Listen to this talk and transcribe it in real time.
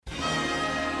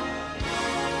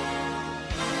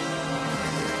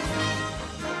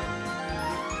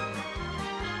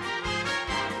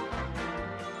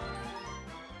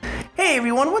Hey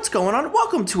everyone, what's going on?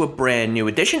 Welcome to a brand new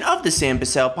edition of the Sam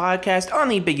Bussell Podcast on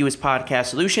the Ambiguous Podcast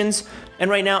Solutions. And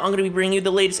right now, I'm going to be bringing you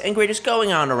the latest and greatest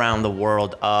going on around the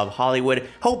world of Hollywood.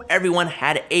 Hope everyone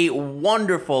had a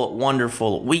wonderful,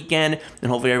 wonderful weekend, and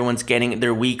hopefully everyone's getting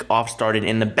their week off started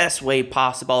in the best way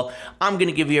possible. I'm going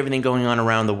to give you everything going on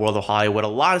around the world of Hollywood, a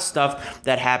lot of stuff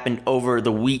that happened over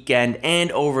the weekend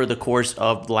and over the course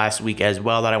of the last week as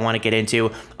well that I want to get into.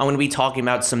 I'm going to be talking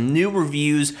about some new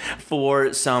reviews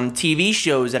for some TV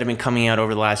shows that have been coming out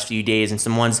over the last few days, and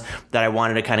some ones that I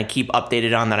wanted to kind of keep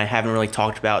updated on that I haven't really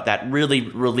talked about that really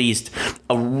released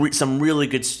some really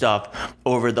good stuff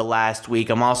over the last week.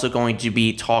 I'm also going to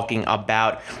be talking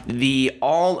about the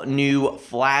all new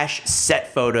Flash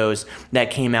set photos that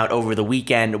came out over the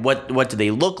weekend. What do they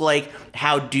look like?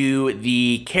 How do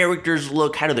the characters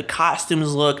look? How do the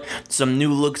costumes look? Some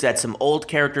new looks at some old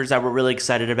characters that we're really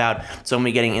excited about. So I'm going to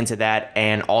be getting into that,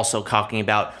 and also talking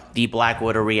about the Black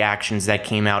Widow reactions that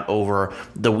came out over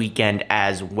the weekend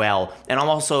as well. And I'm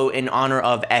also, in honor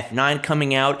of F9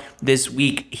 coming out this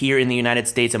week here in the United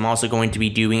States, I'm also going to be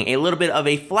doing a little bit of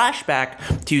a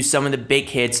flashback to some of the big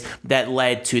hits that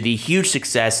led to the huge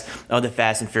success of the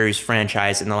Fast and Furious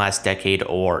franchise in the last decade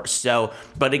or so.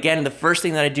 But again, the first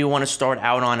thing that I do want to start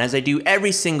out on, as I do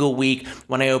every single week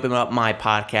when I open up my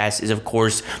podcast, is of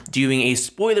course doing a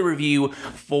spoiler review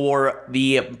for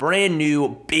the brand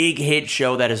new big hit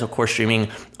show that is of course streaming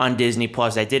on Disney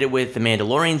Plus. I did it with the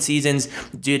Mandalorian seasons,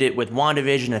 did it with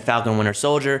WandaVision and Falcon Winter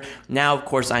Soldier. Now, of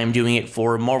course, I am doing it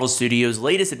for Marvel Studios'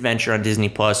 latest adventure on Disney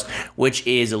Plus, which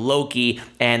is Loki.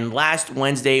 And last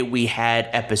Wednesday, we had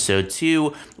episode 2,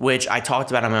 which I talked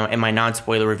about in my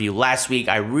non-spoiler review last week.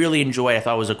 I really enjoyed. I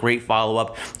thought it was a great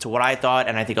follow-up to what I thought,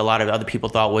 and I think a lot of other people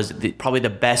thought was probably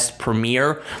the best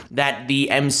premiere that the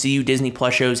MCU Disney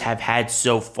Plus shows have had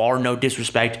so far. No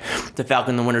disrespect to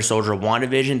Falcon the Winter Soldier,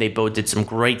 WandaVision. They both did some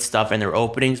great stuff in their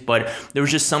openings, but there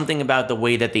was just something about the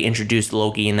way that they introduced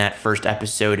Loki in that first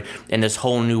episode and this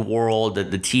whole new world. The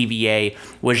TVA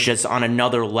was just on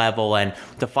another level, and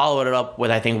to follow it up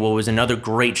with, I think, what was another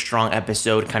great, strong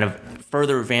episode, kind of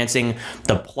further advancing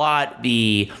the plot,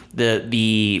 the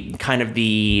kind of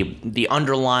the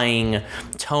underlying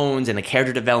tones and the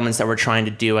character developments that we're trying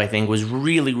to do, I think was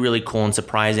really, really cool and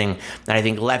surprising, and I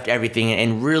think left everything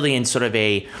and really in sort of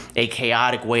a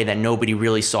chaotic way that nobody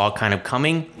really saw kind of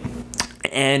coming.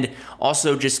 And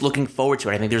also just looking forward to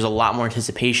it. I think there's a lot more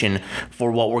anticipation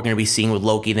for what we're going to be seeing with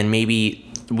Loki than maybe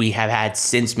we have had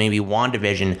since maybe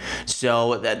WandaVision.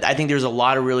 So I think there's a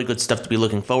lot of really good stuff to be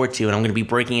looking forward to, and I'm going to be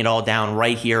breaking it all down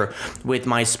right here with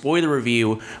my spoiler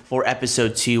review for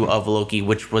episode 2 of Loki,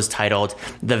 which was titled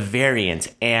The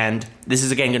Variant. And this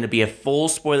is, again, going to be a full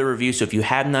spoiler review, so if you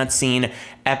have not seen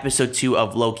episode 2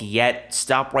 of Loki yet,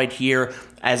 stop right here.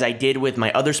 As I did with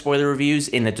my other spoiler reviews,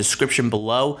 in the description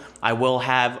below, I will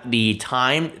have the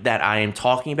time that I am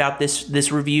talking about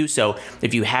this review. So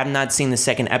if you have not seen the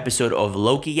second episode of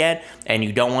Loki yet and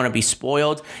you don't want to be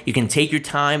spoiled, you can take your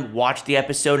time, watch the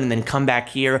episode, and then come back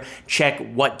here, check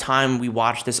what time we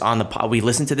watch this on we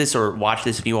listen to this or watch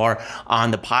this if you are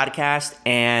on the podcast,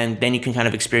 and then you can kind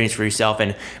of experience for yourself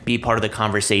and be part of the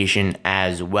conversation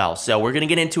as well. So we're going to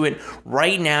get into it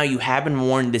right now. You have been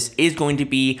warned, this is going to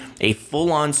be a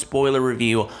full-on spoiler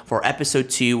review for episode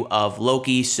 2 of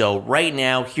Loki. So right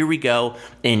now, here we go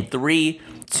in 3,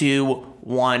 2,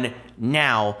 1,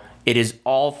 now. It is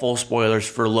all full spoilers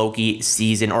for Loki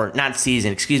episode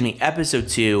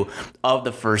 2 of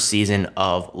the first season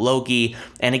of Loki.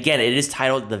 And again, it is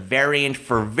titled The Variant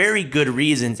for very good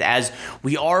reasons, as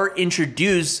we are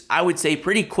introduced, I would say,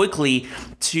 pretty quickly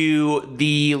to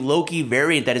the Loki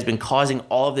variant that has been causing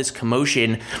all of this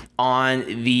commotion on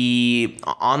the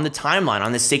timeline,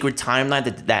 on the sacred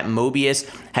timeline that Mobius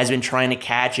has been trying to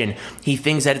catch, and he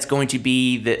thinks that it's going to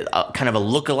be the kind of a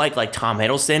lookalike like Tom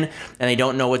Hiddleston, and they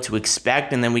don't know what to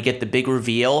expect. And then we get the big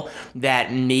reveal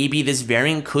that maybe this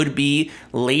variant could be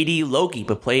Lady Loki,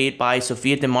 but played by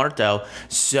Sophia DiMartino.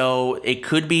 So it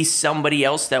could be somebody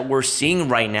else that we're seeing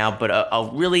right now, but a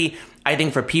really, I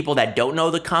think, for people that don't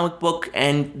know the comic book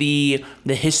and the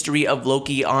history of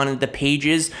Loki on the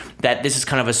pages, that this is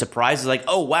kind of a surprise. It's like,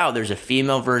 oh wow, there's a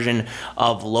female version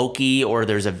of Loki, or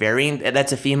there's a variant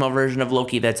that's a female version of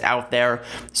Loki that's out there.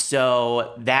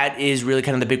 So that is really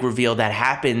kind of the big reveal that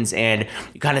happens, and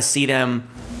you kind of see them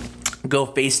go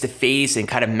face to face and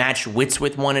kind of match wits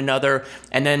with one another.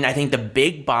 And then I think the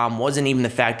big bomb wasn't even the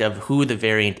fact of who the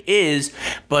variant is,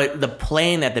 but the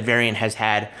plan that the variant has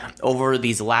had over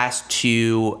these last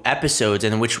 2 episodes,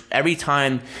 in which every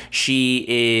time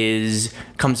she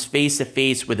comes face to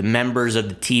face with members of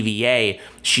the TVA,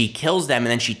 she kills them, and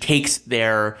then she takes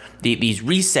these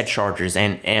reset charges.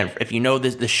 And if you know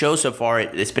the show so far,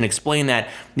 it's been explained that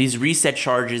these reset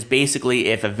charges, basically,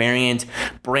 if a variant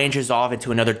branches off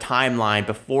into another timeline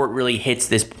before it really hits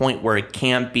this point where it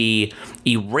can't be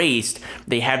erased,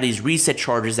 they have these reset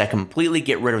charges that completely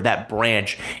get rid of that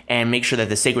branch and make sure that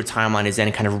the sacred timeline is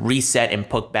then kind of reset and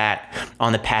put back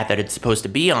on the path that it's supposed to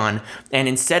be on. And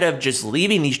instead of just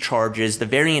leaving these charges, the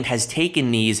variant has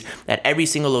taken these at every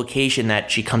single location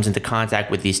that she comes into contact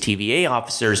with these TVA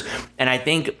officers. And I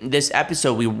think this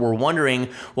episode, we were wondering,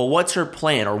 well, what's her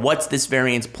plan, or what's this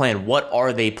variant's plan? What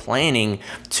are they planning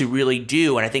to really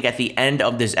do? And I think at the end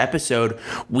of this episode,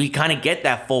 we kind of get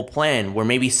that full plan, where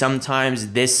maybe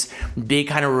sometimes this big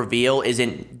kind of reveal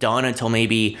isn't done until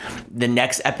maybe the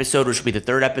next episode, which will be the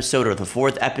 3rd episode or the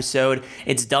 4th episode.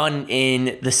 It's done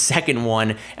in the 2nd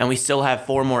one, and we still have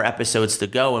 4 more episodes to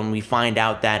go, and we find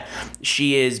out that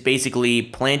she is basically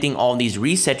planting all these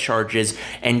reset charges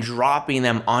and dropping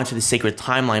them onto the sacred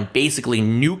timeline, basically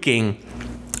nuking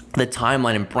the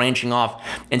timeline and branching off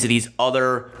into these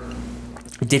other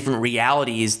different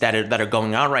realities that are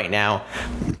going on right now.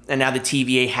 And now the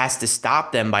TVA has to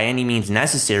stop them by any means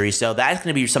necessary. So that's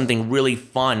going to be something really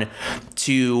fun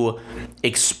to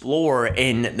explore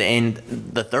in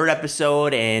the 3rd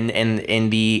episode and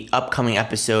in the upcoming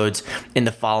episodes in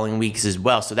the following weeks as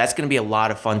well. So that's going to be a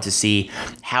lot of fun to see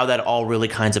how that all really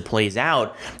kind of plays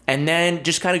out. And then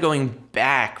just kind of going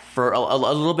back for a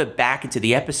little bit back into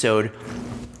the episode,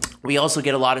 we also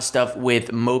get a lot of stuff with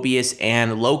Mobius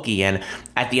and Loki. And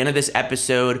at the end of this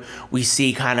episode, we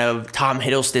see kind of Tom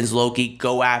Hiddleston's Loki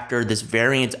go after this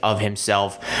variant of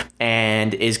himself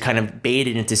and is kind of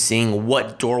baited into seeing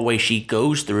what doorway she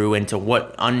goes through into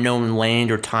what unknown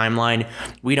land or timeline.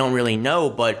 We don't really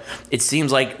know, but it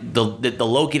seems like the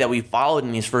Loki that we followed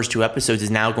in these first 2 episodes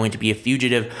is now going to be a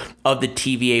fugitive of the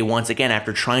TVA once again,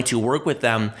 after trying to work with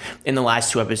them in the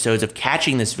last 2 episodes of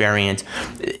catching this variant.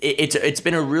 It's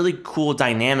been a really cool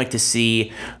dynamic to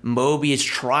see Mobius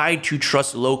try to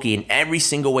trust Loki in every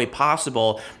single way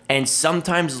possible, and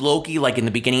sometimes Loki, like in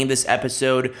the beginning of this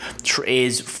episode,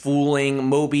 is fooling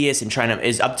Mobius and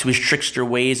is up to his trickster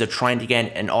ways of trying to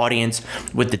get an audience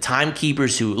with the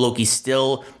timekeepers, who Loki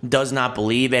still does not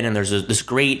believe in. And there's this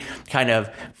great kind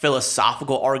of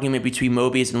philosophical argument between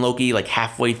Mobius and Loki, like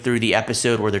halfway through the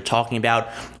episode, where they're talking about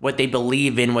what they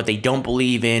believe in, what they don't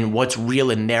believe in, what's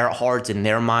real in their hearts and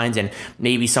their minds, and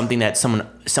maybe something that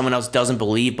someone else doesn't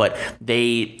believe, but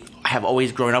they have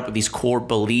always grown up with these core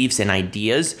beliefs and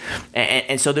ideas.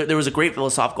 And so there was a great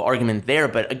philosophical argument there.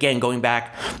 But again, going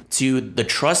back to the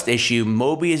trust issue,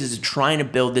 Mobius is trying to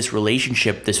build this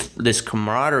relationship, this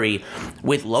camaraderie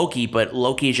with Loki, but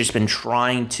Loki has just been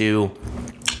trying to,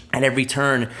 at every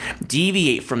turn,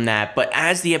 deviate from that. But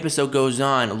as the episode goes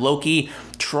on, Loki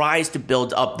tries to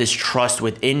build up this trust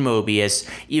within Mobius,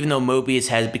 even though Mobius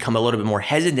has become a little bit more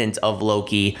hesitant of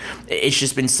Loki. It's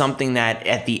just been something that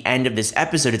at the end of this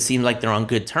episode, it seems like they're on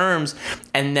good terms,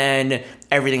 and then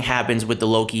everything happens with the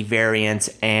Loki variant,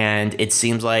 and it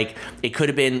seems like it could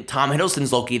have been Tom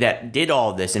Hiddleston's Loki that did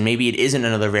all of this, and maybe it isn't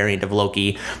another variant of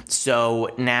Loki.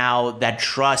 So now that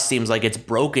trust seems like it's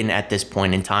broken at this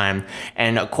point in time.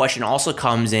 And a question also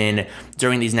comes in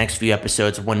during these next few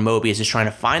episodes when Mobius is trying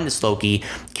to find this Loki.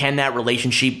 Can that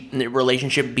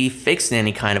relationship be fixed in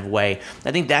any kind of way?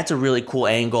 I think that's a really cool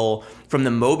angle from the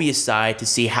Mobius side to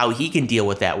see how he can deal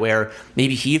with that, where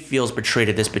maybe he feels betrayed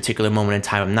at this particular moment in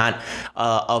time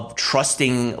of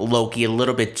trusting Loki a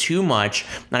little bit too much.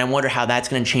 And I wonder how that's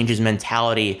going to change his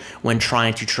mentality when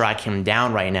trying to track him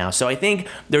down right now. So I think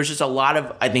there's just a lot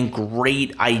of,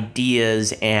 great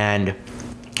ideas and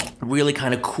really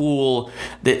kind of cool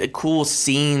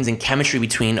scenes and chemistry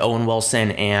between Owen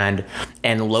Wilson and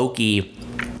Loki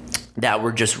that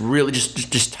were just really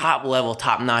just top level,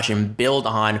 top notch, and build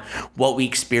on what we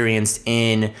experienced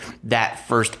in that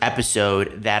first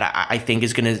episode. That I think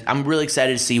is I'm really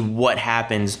excited to see what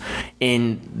happens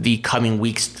in the coming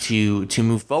weeks to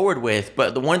move forward with.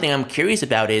 But the one thing I'm curious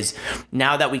about is,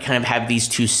 now that we kind of have these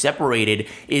two separated,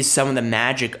 is some of the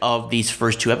magic of these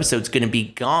first 2 episodes going to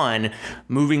be gone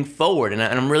moving forward? And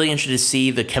I'm really interested to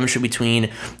see the chemistry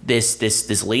between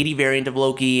this lady variant of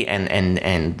Loki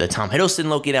and the Tom Hiddleston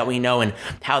Loki that we know and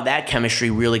how that chemistry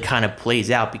really kind of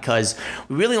plays out, because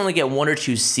we really only get 1 or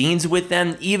 2 scenes with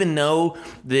them, even though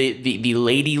the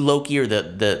lady Loki, or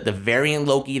the variant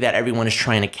Loki that everyone is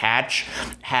trying to catch,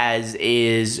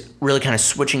 is really kind of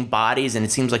switching bodies, and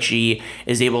it seems like she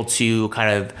is able to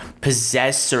kind of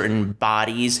possess certain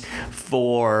bodies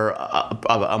for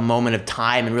a moment of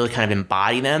time and really kind of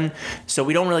embody them. So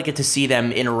we don't really get to see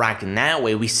them interact in that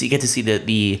way. We get to see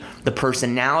the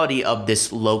personality of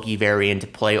this Loki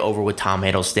variant play over with Tom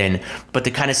Hiddleston, but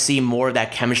to kind of see more of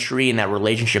that chemistry and that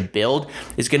relationship build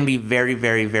is going to be very,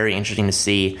 very, very interesting to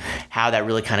see how that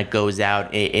really kind of goes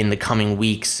out in the coming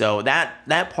weeks. So that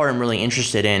part I'm really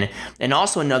interested in. And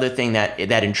also another thing that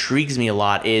intrigues me a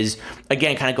lot is,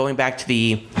 again, kind of going back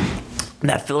to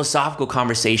that philosophical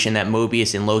conversation that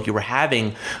Mobius and Loki were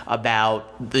having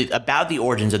about the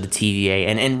origins of the TVA,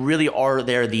 and really, are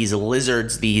there these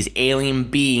lizards, these alien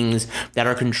beings that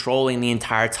are controlling the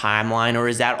entire timeline, or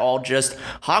is that all just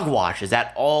hogwash? Is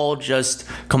that all just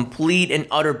complete and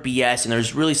utter BS? And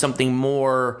there's really something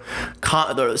more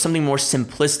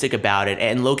simplistic about it.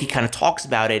 And Loki kind of talks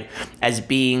about it as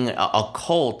being a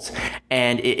cult.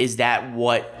 And is that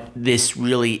what this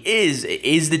really is?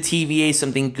 Is the TVA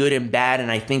something good and bad? And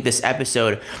I think this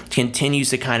episode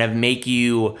continues to kind of make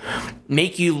you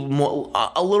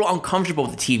a little uncomfortable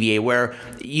with the TVA, where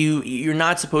you're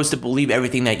not supposed to believe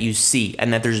everything that you see,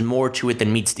 and that there's more to it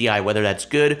than meets the eye, whether that's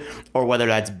good or whether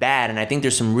that's bad. And I think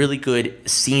there's some really good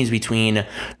scenes between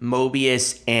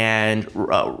Mobius and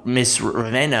Miss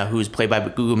Ravenna, who's played by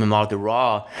Gugu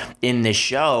Mbatha-Raw in this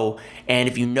show. And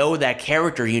if you know that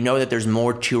character, you know that there's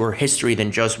more to her history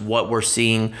than just what we're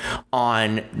seeing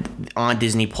on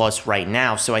Disney Plus right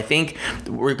now. So I think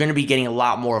we're going to be getting a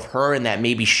lot more of her, and that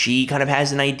maybe she kind of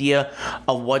has an idea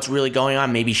of what's really going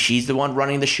on. Maybe she's the one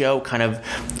running the show, kind of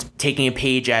taking a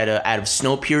page out of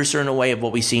Snowpiercer in a way, of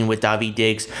what we've seen with Daveed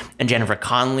Diggs and Jennifer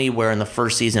Connelly, where in the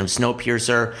first season of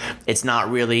Snowpiercer, it's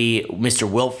not really Mr.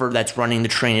 Wilford that's running the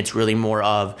train. It's really more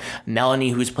of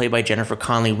Melanie, who's played by Jennifer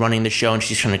Connelly, running the show, and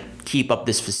she's trying to keep up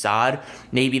this facade.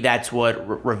 Maybe that's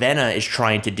what Ravenna is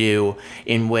trying to do,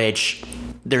 in which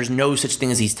there's no such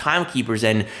thing as these timekeepers,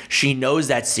 and she knows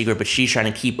that secret, but she's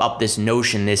trying to keep up this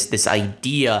notion, this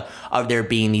idea of there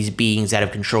being these beings that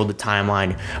have controlled the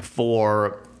timeline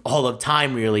for all of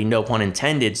time, really, no pun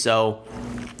intended. So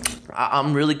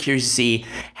I'm really curious to see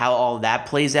how all that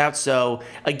plays out. So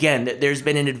again, there's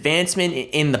been an advancement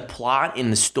in the plot, in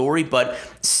the story, but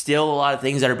still a lot of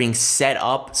things that are being set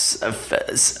up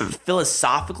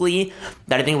philosophically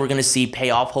that I think we're going to see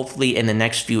pay off, hopefully, in the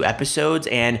next few episodes.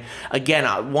 And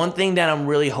again, one thing that I'm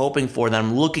really hoping for, that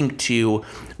I'm looking to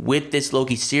with this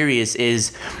Loki series,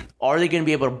 is, are they going to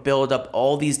be able to build up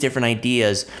all these different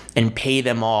ideas and pay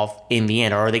them off in the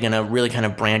end? Or are they going to really kind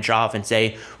of branch off and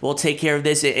say, we'll take care of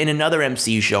this in another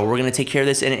MCU show. We're going to take care of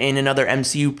this in another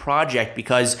MCU project?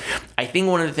 Because I think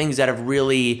one of the things that have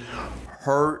really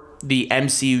hurt the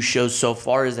MCU shows so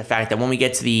far is the fact that when we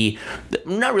get to the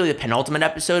not really the penultimate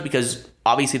episode, because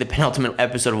obviously the penultimate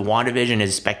episode of WandaVision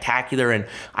is spectacular, and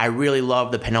I really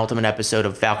love the penultimate episode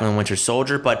of Falcon and Winter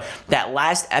Soldier, but that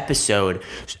last episode,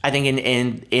 I think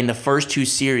in the first 2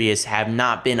 series, have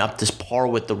not been up to par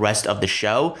with the rest of the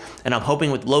show. And I'm hoping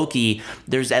with Loki,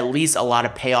 there's at least a lot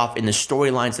of payoff in the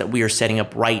storylines that we are setting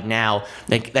up right now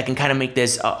that can kind of make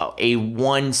this a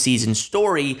one-season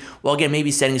story, while again,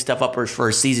 maybe setting stuff up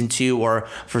for season 2 or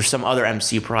for some other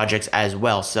MCU projects as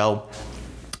well. So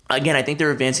again, I think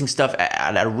they're advancing stuff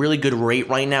at a really good rate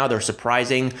right now. They're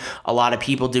surprising a lot of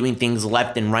people, doing things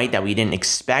left and right that we didn't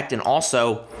expect. And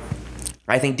also,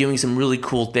 I think doing some really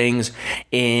cool things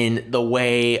in the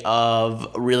way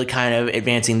of really kind of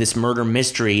advancing this murder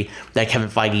mystery that Kevin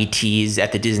Feige teased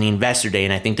at the Disney Investor Day.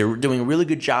 And I think they're doing a really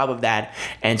good job of that.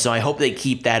 And so I hope they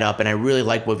keep that up. And I really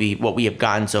like what we have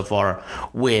gotten so far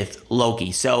with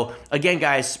Loki. So again,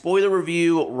 guys, spoiler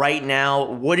review right now.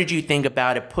 What did you think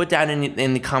about it? Put down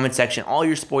in the comment section all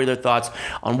your spoiler thoughts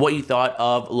on what you thought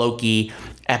of Loki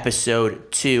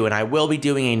episode 2. And I will be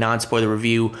doing a non-spoiler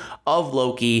review of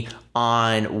Loki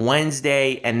on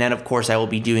Wednesday, and then of course I will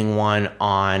be doing one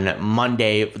on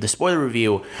Monday, the spoiler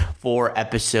review for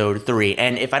episode 3.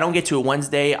 And if I don't get to it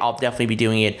Wednesday, I'll definitely be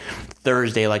doing it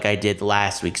Thursday like I did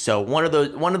last week. So one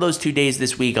of those 2 days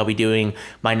this week, I'll be doing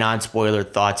my non-spoiler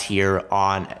thoughts here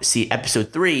on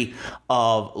episode 3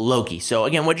 of Loki. So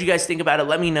again, what do you guys think about it?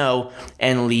 Let me know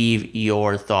and leave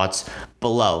your thoughts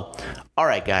below. All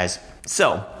right, guys.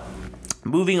 So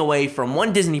moving away from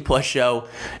one Disney Plus show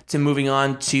to moving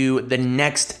on to the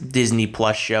next Disney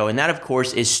Plus show, and that of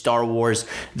course is Star Wars: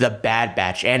 The Bad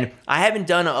Batch. And I haven't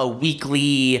done a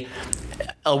weekly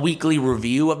a weekly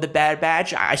review of The Bad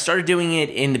Batch. I started doing it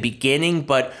in the beginning,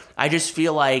 but I just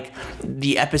feel like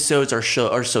the episodes are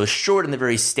so short and they're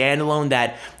very standalone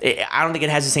that I don't think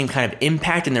it has the same kind of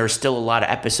impact, and there are still a lot of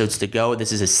episodes to go.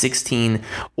 This is a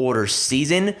 16-order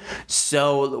season,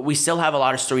 so we still have a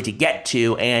lot of story to get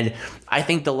to, and I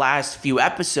think the last few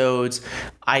episodes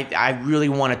I really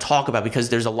want to talk about because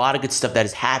there's a lot of good stuff that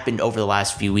has happened over the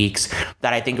last few weeks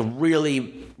that I think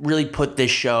really put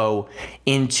this show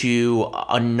into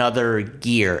another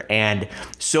gear. And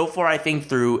so far, I think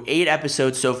through 8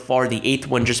 episodes so far, the 8th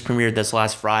one just premiered this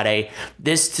last Friday.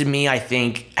 This, to me, I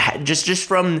think, just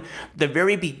from the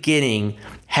very beginning,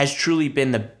 has truly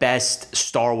been the best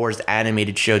Star Wars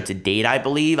animated show to date, I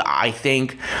believe. I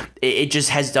think it just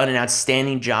has done an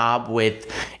outstanding job with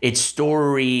its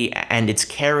story and its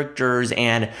characters.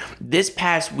 And this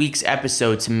past week's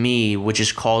episode, to me, which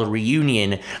is called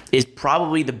Reunion, is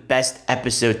probably the best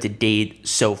episode to date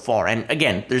so far. And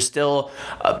again, there's still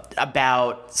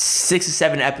about 6 to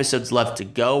 7 episodes left to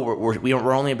go.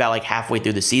 We're only about like halfway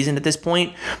through the season at this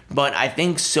point. But I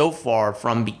think so far,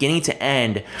 from beginning to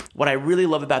end, what I really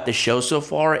love about the show so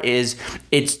far is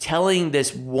it's telling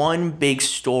this one big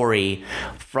story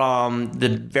from the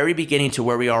very beginning to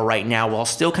where we are right now, while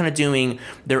still kind of doing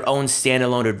their own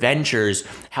standalone adventures.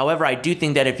 However, I do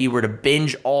think that if you were to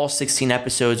binge all 16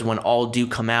 episodes when all do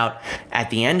come out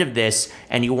at the end of this,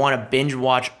 and you want to binge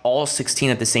watch all 16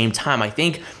 at the same time, I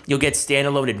think you'll get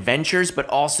standalone adventures, but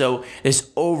also this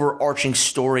overarching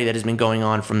story that has been going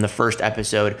on from the first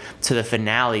episode to the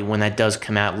finale when that does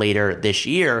come out later this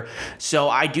year. So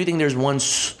I do think there's one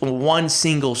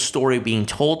single story being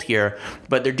told here,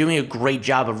 but they're doing a great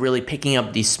job of really picking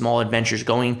up these small adventures,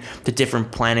 going to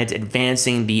different planets,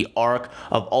 advancing the arc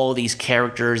of all of these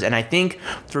characters. And I think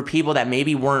for people that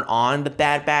maybe weren't on the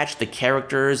Bad Batch, the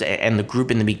characters and the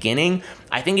group in the beginning,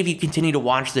 I think if you continue to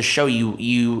watch the show,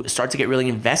 you start to get really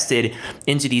invested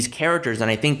into these characters. And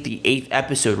I think the 8th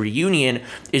episode, Reunion,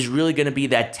 is really going to be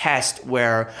that test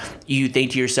where you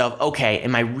think to yourself, okay,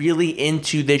 am I really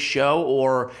into this show,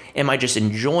 or am I just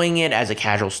enjoying it as a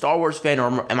casual Star Wars fan,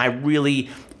 or am I really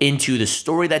into the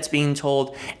story that's being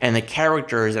told and the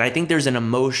characters? And I think there's an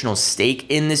emotional stake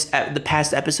in the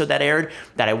past episode that aired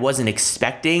that I wasn't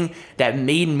expecting, that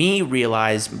made me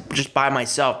realize just by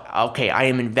myself, okay, I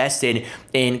am invested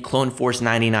in Clone Force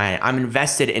 99. I'm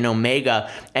invested in Omega.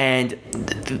 And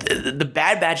the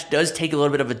Bad Batch does take a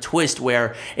little bit of a twist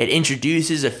where it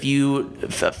introduces a few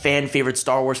fan favorite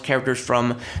Star Wars characters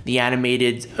from the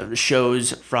animated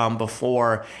shows from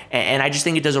before. And I just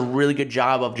think it does a really good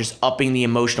job of just upping the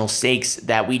emotional stakes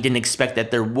that we didn't expect that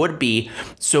there would be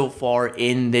so far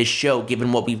in this show,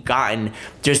 given what we've gotten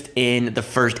just in the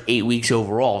first 8 weeks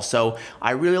overall. So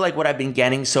I really like what I've been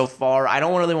getting so far. I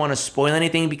don't really want to spoil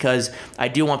anything because I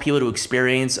do want people to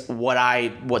experience what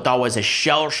thought was a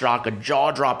shell shock, a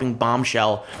jaw-dropping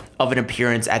bombshell of an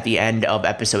appearance at the end of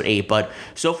episode 8. But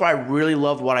so far, I really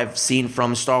love what I've seen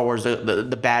from Star Wars,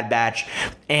 the Bad Batch.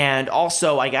 And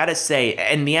also, I gotta say,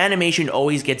 and the animation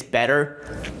always gets better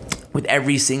with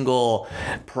every single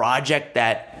project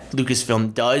that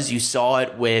Lucasfilm does. You saw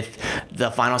it with the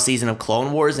final season of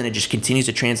Clone Wars, and it just continues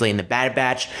to translate in the Bad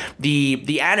Batch.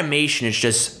 The animation is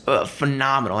just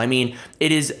phenomenal. I mean,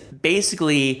 it is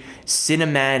basically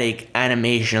cinematic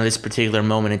animation of this particular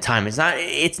moment in time.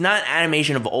 It's not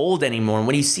animation of old anymore. And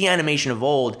when you see animation of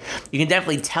old, you can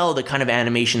definitely tell the kind of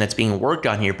animation that's being worked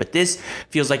on here. But this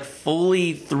feels like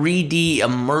fully 3D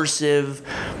immersive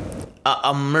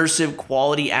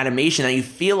quality animation that you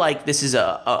feel like this is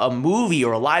a movie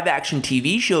or a live action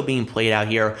TV show being played out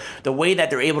here. The way that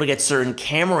they're able to get certain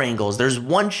camera angles. There's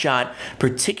one shot,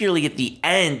 particularly at the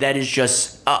end, that is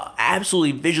just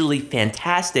absolutely visually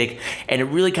fantastic, and it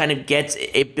really kind of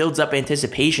builds up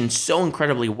anticipation so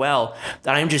incredibly well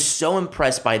that I'm just so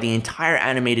impressed by the entire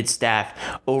animated staff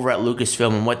over at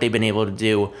Lucasfilm and what they've been able to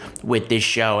do with this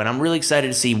show. And I'm really excited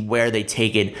to see where they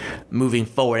take it moving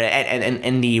forward.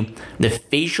 And the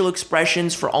facial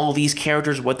expressions for all of these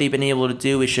characters, what they've been able to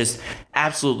do is just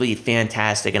absolutely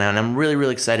fantastic. And I'm really,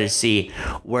 really excited to see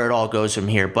where it all goes from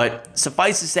here. But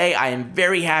suffice to say, I am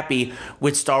very happy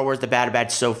with Star Wars The Bad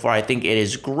Batch so far. I think it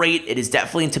is great. It is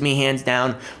definitely, to me, hands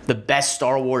down, the best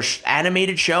Star Wars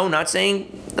animated show. Not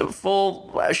saying the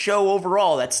full show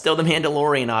overall. That's still The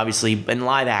Mandalorian, obviously, in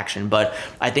live action. But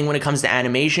I think when it comes to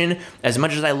animation, as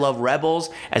much as I love Rebels,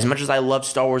 as much as I love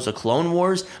Star Wars The Clone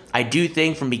Wars, I do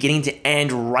think from beginning to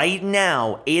end right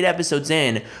now, 8 episodes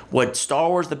in, what Star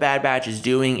Wars The Bad Batch is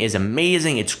doing is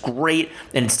amazing. It's great,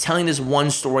 and it's telling this one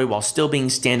story while still being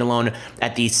standalone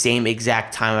at the same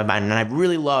exact time. And I've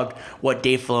really loved what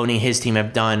Dave Filoni and his team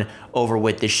have done over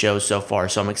with this show so far.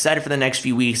 So I'm excited for the next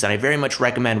few weeks, and I very much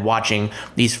recommend watching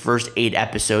these first 8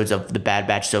 episodes of The Bad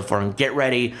Batch so far and get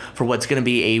ready for what's going to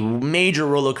be a major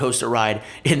roller coaster ride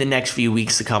in the next few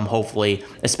weeks to come, hopefully,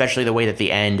 especially the way that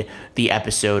they end the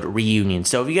episode reunion.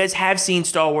 So if you guys have seen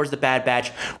Star Wars The Bad Batch,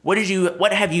 what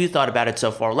have you thought about it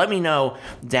so far? Let me know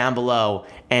down below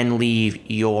and leave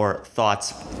your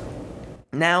thoughts.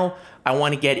 Now, I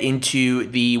want to get into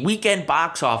the weekend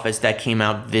box office that came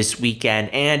out this weekend,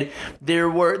 and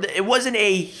it wasn't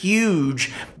a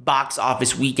huge box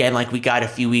office weekend like we got a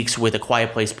few weeks with A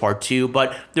Quiet Place Part 2,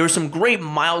 but there were some great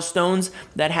milestones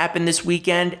that happened this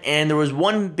weekend, and there was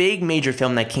one big major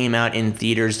film that came out in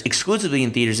theaters, exclusively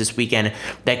in theaters this weekend,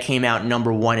 that came out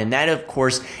number 1, and that, of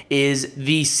course, is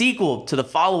the sequel to the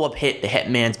follow-up hit, The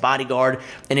Hitman's Bodyguard,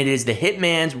 and it is The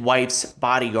Hitman's Wife's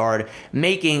Bodyguard,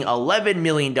 making $11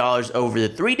 million over the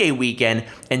 3-day weekend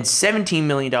and $17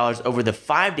 million over the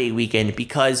 5-day weekend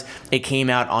because it came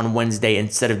out on Wednesday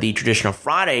instead of the traditional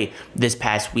Friday this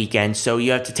past weekend. So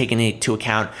you have to take into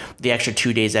account the extra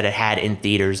 2 days that it had in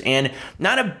theaters. And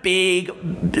not a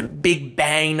big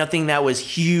bang, nothing that was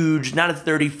huge, not a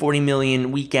 30-40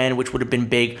 million weekend, which would have been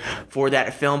big for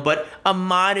that film, but a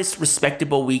modest,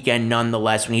 respectable weekend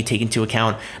nonetheless when you take into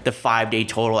account the 5-day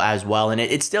total as well. And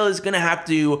it still is going to have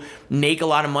to make a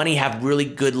lot of money, have really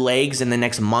good legs in the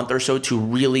next month or so to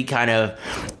really kind of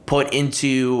put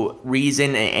into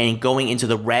reason and going into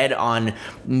the red on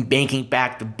banking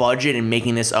back the budget and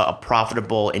making this a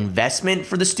profitable investment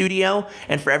for the studio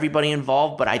and for everybody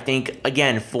involved. But I think,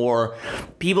 again, for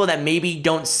people that maybe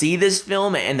don't see this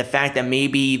film and the fact that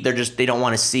maybe they don't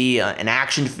want to see an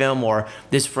action film or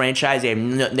this franchise, they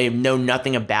know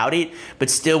nothing about it, but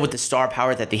still with the star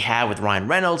power that they have with Ryan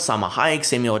Reynolds, Salma Hayek,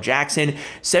 Samuel Jackson,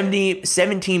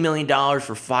 $17 million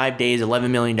for 5 days, $11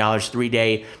 million 3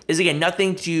 day is, again, not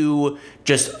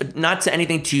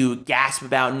anything to gasp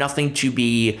about, nothing to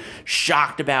be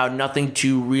shocked about, nothing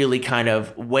to really kind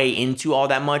of weigh into all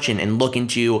that much and look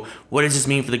into what does this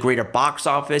mean for the greater box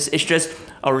office. It's just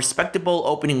a respectable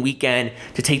opening weekend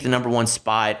to take the number 1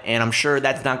 spot, and I'm sure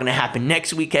that's not going to happen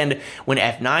next weekend when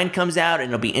F9 comes out, and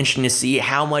it'll be interesting to see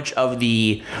how much of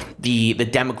the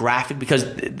demographic,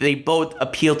 because they both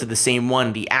appeal to the same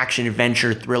one, the action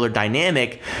adventure thriller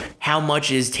dynamic, how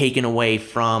much is taken away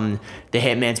from The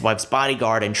Hitman's Wife's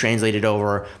Bodyguard and translated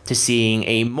over to seeing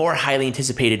a more highly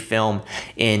anticipated film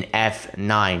in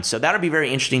F9. So that'll be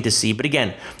very interesting to see. But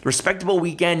again, respectable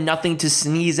weekend, nothing to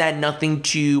sneeze at, nothing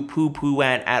to poo-poo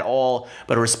at all,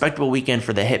 but a respectable weekend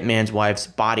for The Hitman's Wife's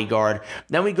Bodyguard.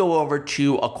 Then we go over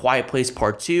to A Quiet Place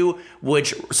Part 2,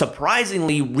 which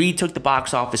surprisingly retook the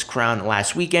box office crown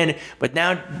last weekend, but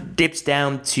now dips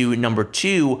down to number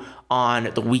 2 on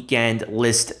the weekend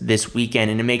list this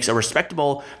weekend, and it makes a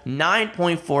respectable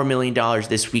 $9.4 million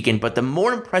this weekend. But the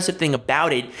more impressive thing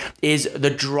about it is the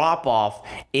drop-off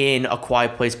in A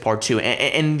Quiet Place Part 2.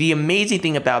 And the amazing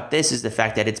thing about this is the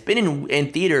fact that it's been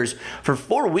in theaters for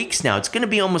 4 weeks now. It's going to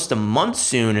be almost a month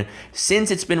soon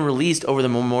since it's been released over the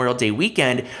Memorial Day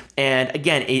weekend. And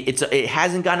again, it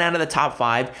hasn't gotten out of the top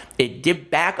 5. It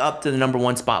dipped back up to the number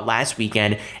 1 spot last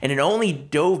weekend, and it only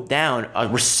dove down a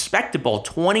respectable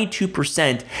 22%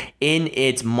 in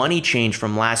its money change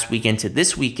from last weekend to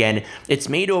this weekend. It's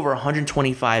made over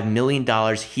 $125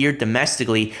 million here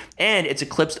domestically, and it's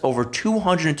eclipsed over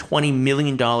 $220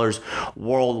 million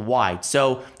worldwide.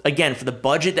 So again, for the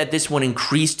budget that this one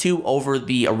increased to over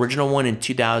the original one in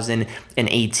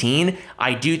 2018,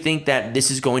 I do think that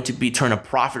this is going to turn a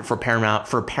profit for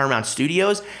Paramount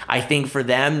Studios. I think for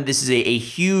them, this is a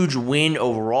huge win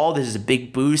overall. This is a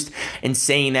big boost in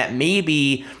saying that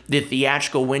maybe the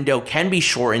theatrical window can be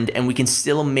shortened and we can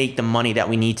still make the money that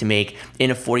we need to make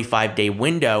in a 45-day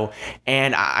window.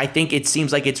 And I think it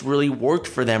seems like it's really worked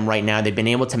for them right now. They've been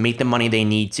able to make the money they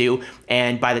need to.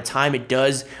 And by the time it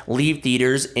does leave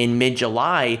theaters in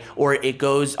mid-July, or it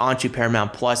goes onto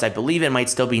Paramount Plus, I believe it might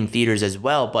still be in theaters as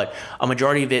well, but a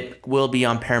majority of it will be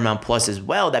on Paramount Plus as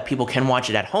well, that people can watch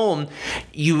it at home.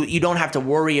 You don't have to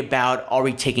worry about, are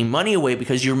we taking money away,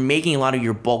 because you're making a lot of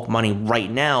your bulk money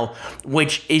right now,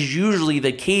 which is usually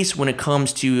the case when it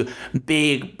comes to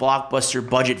big blockbuster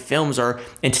budget films or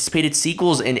anticipated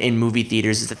sequels in movie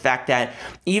theaters, is the fact that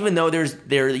even though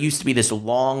there used to be this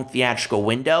long theatrical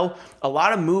window, a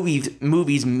lot of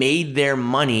movies made their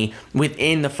money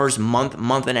within the first month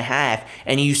and a half,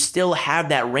 and you still have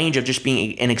that range of just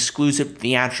being an exclusive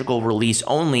theatrical release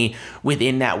only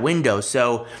within that window.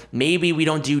 So maybe we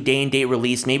don't do day and date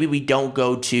release, maybe we don't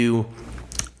go to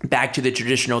back to the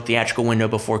traditional theatrical window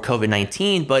before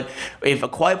COVID-19. But if A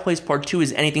Quiet Place Part 2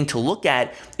 is anything to look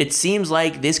at, it seems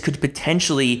like this could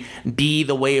potentially be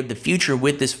the way of the future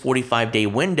with this 45-day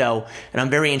window. And I'm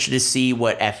very interested to see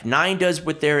what F9 does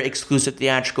with their exclusive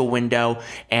theatrical window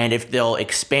and if they'll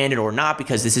expand it or not,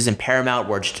 because this isn't Paramount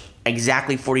where it's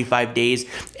exactly 45 days.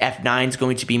 F9 is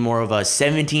going to be more of a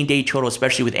 17-day total,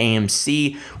 especially with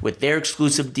AMC, with their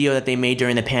exclusive deal that they made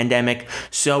during the pandemic.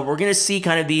 So we're going to see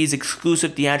kind of these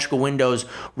exclusive theatrical windows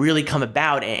really come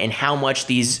about and how much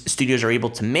these studios are able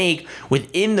to make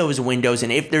within those windows,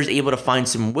 and if there's able to find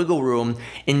some wiggle room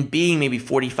in being maybe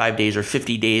 45 days or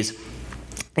 50 days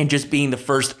and just being the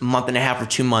first month and a half or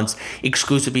 2 months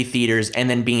exclusively theaters, and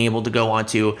then being able to go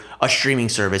onto a streaming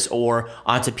service or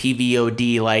onto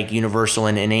PVOD like Universal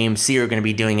and AMC are going to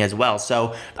be doing as well.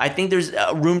 So I think there's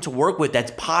room to work with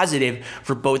that's positive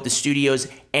for both the studios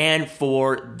and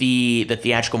for the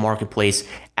theatrical marketplace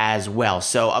as well.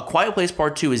 So A Quiet Place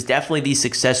Part 2 is definitely the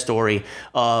success story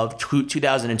of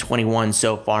 2021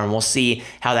 so far, and we'll see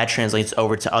how that translates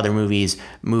over to other movies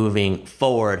moving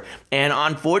forward. And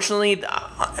unfortunately,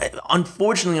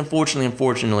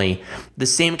 the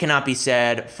same cannot be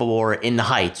said for In the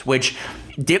Heights, which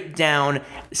dipped down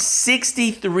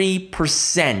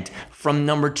 63% from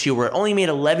number 2, where it only made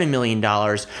 $11 million,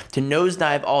 to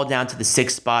nosedive all down to the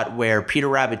 6th spot, where Peter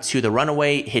Rabbit 2: The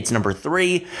Runaway hits number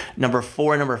 3. Number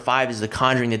 4 and number 5 is The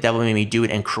Conjuring, The Devil Made Me Do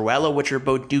It, and Cruella, which are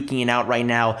both duking it out right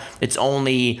now. It's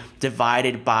only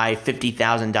divided by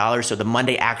 $50,000, so the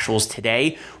Monday actuals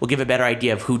today will give a better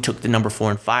idea of who took the number 4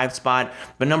 and 5 spot.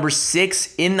 But number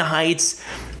 6, In the Heights,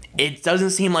 it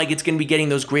doesn't seem like it's going to be getting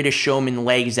those Greatest Showman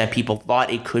legs that people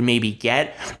thought it could maybe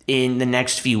get in the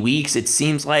next few weeks. It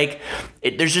seems like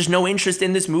there's just no interest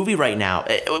in this movie right now,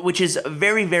 which is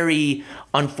very, very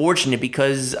unfortunate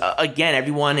because, again,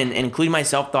 everyone, and including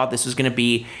myself, thought this was going to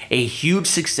be a huge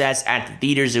success at the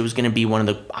theaters. It was going to be one of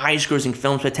the highest grossing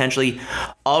films potentially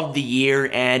of the year,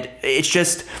 and it's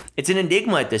an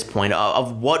enigma at this point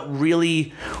of what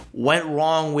really went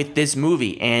wrong with this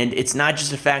movie. And it's not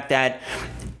just the fact that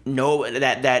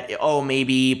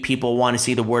maybe people want to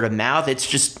see the word of mouth. It's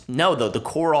just, no, the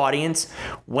core audience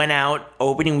went out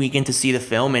opening weekend to see the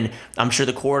film, and I'm sure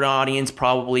the core audience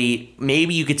probably,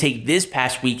 maybe you could take this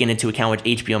past weekend into account with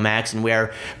HBO Max, and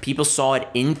where people saw it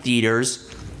in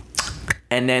theaters,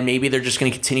 and then maybe they're just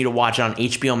going to continue to watch it on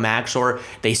HBO Max, or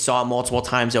they saw it multiple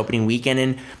times opening weekend,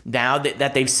 and now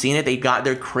that they've seen it,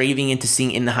 they're craving into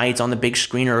seeing In the Heights on the big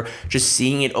screen, or just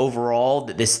seeing it overall,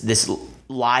 this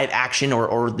live action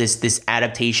or this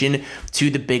adaptation to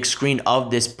the big screen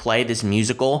of this play, this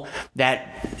musical,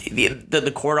 that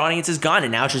the core audience is gone,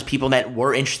 and now it's just people that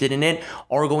were interested in it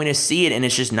are going to see it, and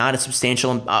it's just not a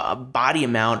substantial body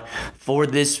amount for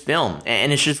this film,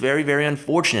 and it's just very, very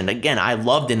unfortunate. Again, I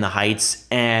loved In the Heights,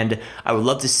 and I would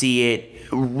love to see it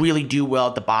really do well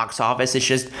at the box office.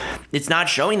 It's not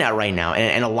showing that right now,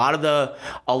 and a lot of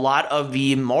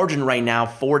the margin right now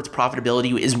for its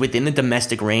profitability is within the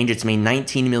domestic range. It's made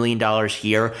 $19 million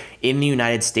here in the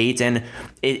United States, and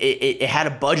it had a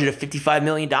budget of $55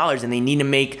 million, and they need to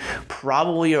make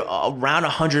probably around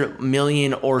 $100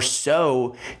 million or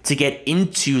so to get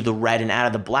into the red and out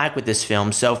of the black with this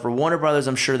film. So for Warner Brothers,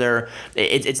 I'm sure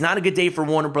it's not a good day for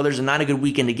Warner Brothers, and not a good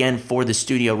weekend again for the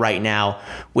studio right now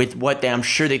with what I'm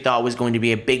sure they thought was going to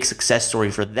be a big success story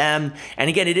for them. And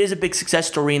again, it is a big success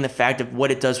story in the fact of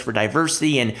what it does for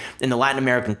diversity and in the Latin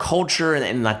American culture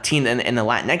and Latin and the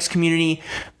Latinx community.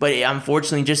 But it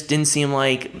unfortunately just didn't seem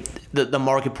like the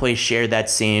marketplace shared that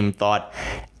same thought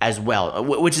as well,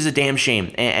 which is a damn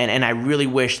shame. And I really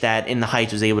wish that In the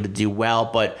Heights was able to do well,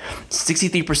 but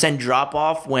 63% drop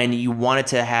off when you wanted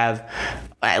to have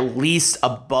at least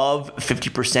above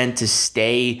 50% to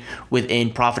stay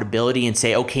within profitability and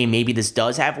say, okay, maybe this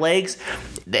does have legs.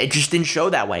 It just didn't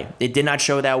show that way. It did not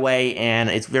show that way,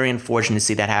 and it's very unfortunate to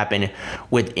see that happen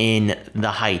within the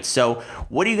Heights. So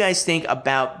what do you guys think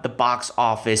about the box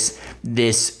office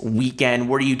this weekend?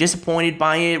 Were you disappointed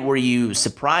by it? Were you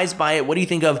surprised by it? What do you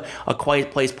think of A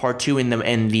Quiet Place Part 2 and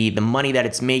the money that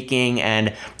it's making,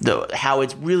 and how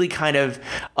it's really kind of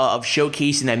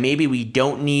showcasing that maybe we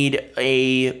don't need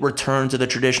a return to the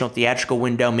traditional theatrical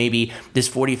window? Maybe this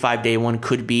 45-day one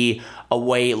could be a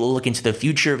way to look into the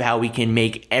future of how we can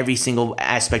make every single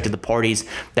aspect of the parties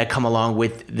that come along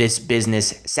with this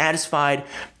business satisfied.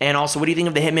 And also, what do you think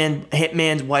of the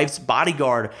Hitman's Wife's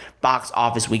Bodyguard box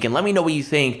office weekend? Let me know what you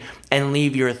think and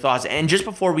leave your thoughts. And just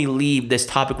before we leave this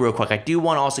topic real quick, I do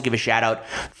want to also give a shout out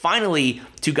finally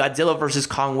to Godzilla vs.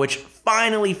 Kong, which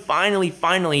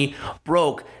finally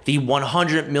broke the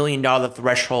 $100 million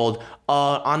threshold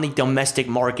on the domestic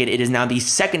market. It is now the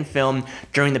second film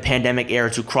during the pandemic era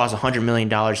to cross $100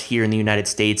 million here in the United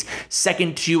States.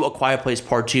 Second to A Quiet Place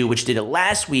Part 2, which did it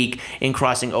last week in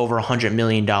crossing over $100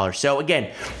 million. So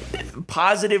again,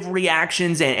 positive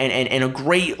reactions and a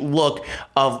great look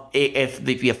of if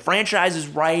the franchise is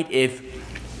right, if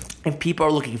people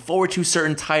are looking forward to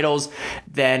certain titles,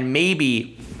 then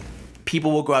maybe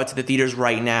people will go out to the theaters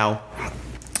right now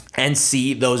and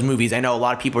see those movies. I know a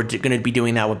lot of people are going to be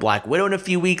doing that with Black Widow in a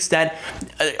few weeks that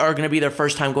are going to be their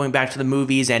first time going back to the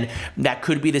movies, and that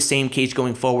could be the same case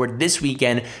going forward this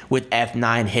weekend with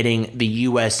F9 hitting the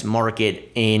U.S.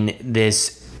 market in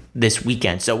this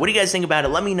weekend. So what do you guys think about it?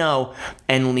 Let me know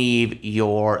and leave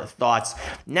your thoughts.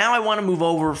 Now I want to move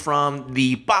over from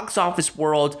the box office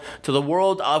world to the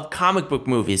world of comic book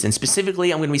movies. And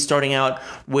specifically, I'm going to be starting out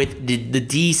with the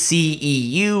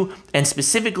DCEU, and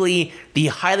specifically the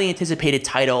highly anticipated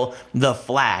title, The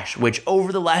Flash, which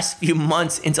over the last few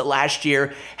months into last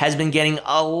year has been getting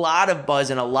a lot of buzz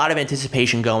and a lot of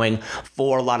anticipation going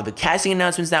for a lot of the casting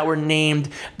announcements that were named,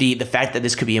 the fact that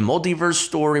this could be a multiverse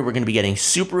story. We're going to be getting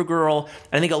Supergirl.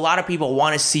 And I think a lot of people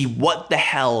want to see what the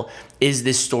hell is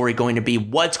this story going to be?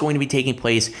 What's going to be taking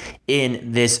place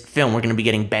in this film? We're going to be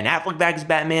getting Ben Affleck back as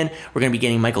Batman. We're going to be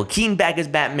getting Michael Keaton back as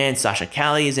Batman. Sasha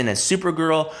Calle is in as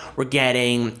Supergirl. We're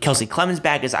getting Kelsey Clemens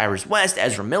back as Iris West.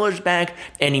 Ezra Miller's back.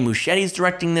 Andy Muschietti is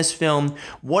directing this film.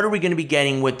 What are we going to be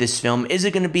getting with this film? Is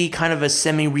it going to be kind of a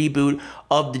semi-reboot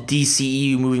of the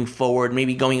DCEU moving forward,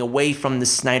 maybe going away from the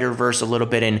Snyderverse a little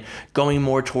bit and going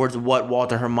more towards what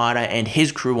Walter Hamada and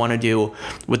his crew want to do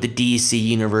with the DC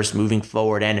universe moving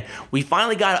forward? And we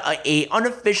finally got a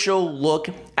unofficial look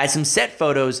at some set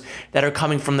photos that are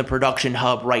coming from the production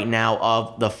hub right now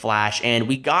of The Flash. And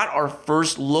we got our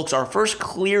first looks, our first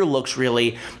clear looks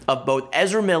really, of both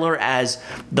Ezra Miller as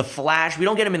The Flash. We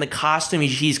don't get him in the costume.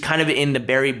 He's kind of in the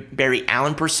Barry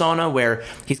Allen persona where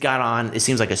he's got on, it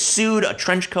seems like a suit, a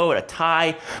trench coat, a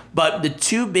tie. But the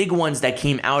two big ones that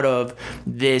came out of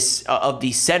this, of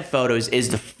these set photos, is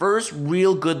the first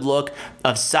real good look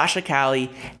of Sasha Calle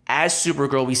as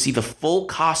Supergirl. We see the full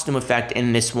costume effect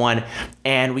in this one,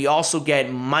 and we also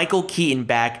get Michael Keaton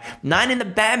back, not in the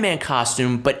Batman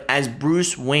costume, but as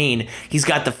Bruce Wayne. He's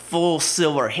got the full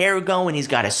silver hair going, he's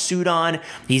got a suit on,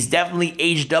 he's definitely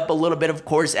aged up a little bit, of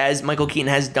course, as Michael Keaton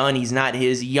has done. He's not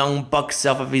his young buck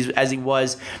self as he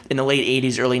was in the late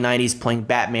 80s, early 90s playing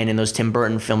Batman in those Tim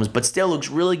Burton films, but still looks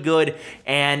really good,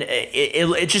 and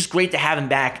it's just great to have him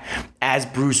back as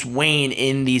Bruce Wayne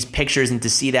in these pictures, and to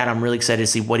see that, I'm really excited to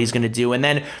see what he's going to do. And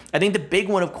then I think the big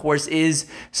one, of course, is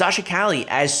Sasha Calle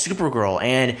as Supergirl,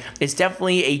 and it's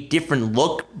definitely a different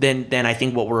look than I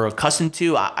think what we're accustomed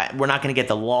to. We're not going to get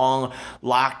the long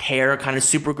locked hair kind of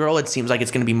Supergirl. It seems like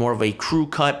it's going to be more of a crew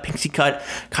cut, pixie cut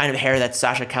kind of hair that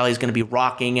Sasha Calle is going to be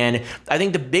rocking. And I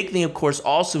think the big thing, of course,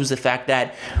 also is the fact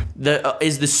that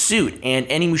the suit, and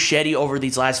Andy Muschietti over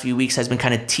these last few weeks has been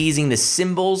kind of teasing the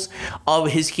symbols of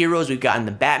his heroes. We've gotten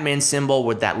the Batman symbol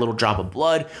with that little drop of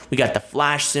blood. We got the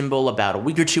Flash symbol about a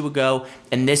week or two ago.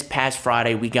 And this past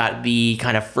Friday, we got the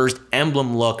kind of first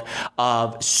emblem look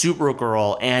of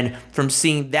Supergirl. And from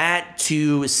seeing that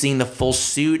to seeing the full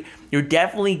suit, you're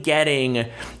definitely getting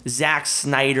Zack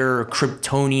Snyder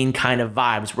Kryptonian kind of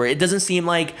vibes, where it doesn't seem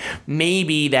like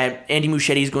maybe that Andy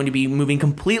Muschietti is going to be moving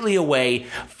completely away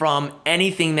from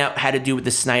anything that had to do with the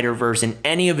Snyderverse in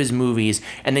any of his movies,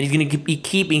 and then he's going to be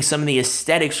keeping some of the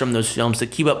aesthetics from those films to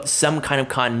keep up some kind of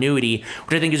continuity,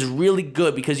 which I think is really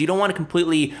good, because you don't want to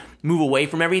completely move away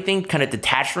from everything, kind of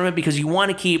detach from it, because you want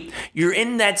to keep, you're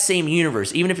in that same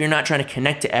universe. Even if you're not trying to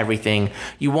connect to everything,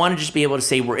 you want to just be able to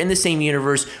say, we're in the same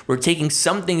universe, we're taking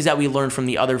some things that we learned from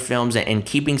the other films and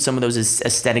keeping some of those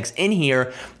aesthetics in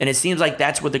here. And it seems like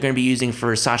that's what they're going to be using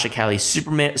for Sasha Calle's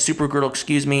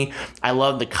Supergirl, I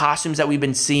love the costumes that we've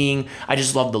been seeing. I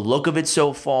just love the look of it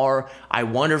so far. I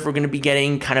wonder if we're going to be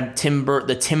getting kind of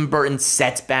the Tim Burton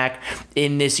sets back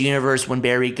in this universe when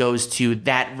Barry goes to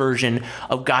that version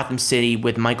of Gotham City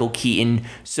with Michael Keaton.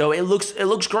 So it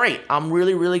looks great. I'm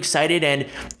really, really excited. And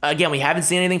again, we haven't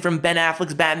seen anything from Ben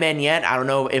Affleck's Batman yet. I don't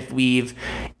know if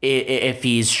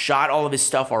he's shot all of his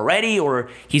stuff already, or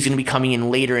he's going to be coming in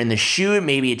later in the shoot.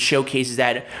 Maybe it showcases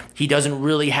that he doesn't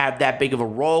really have that big of a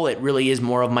role. It really is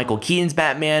more of Michael Keaton's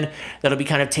Batman that'll be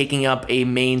kind of taking up a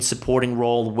main supporting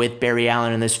role with Barry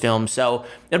Allen in this film. So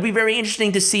it'll be very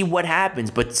interesting to see what happens.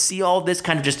 But see all this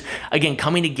kind of just, again,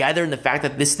 coming together, and the fact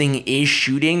that this thing is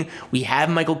shooting. We have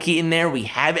Michael Keaton there. We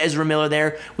have Ezra Miller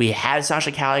there. We have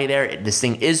Sasha Calle there. This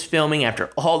thing is filming after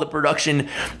all the production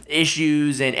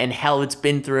issues and hell it's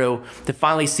been through. To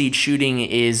finally see it shooting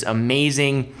is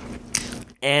amazing.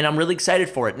 And I'm really excited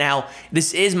for it. Now,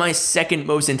 this is my second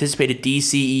most anticipated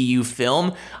DCEU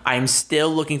film. I'm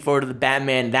still looking forward to the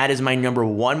Batman. That is my number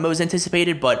one most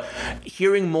anticipated. But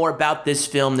hearing more about this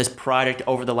film, this project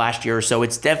over the last year or so,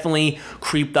 it's definitely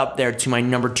creeped up there to my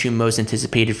number two most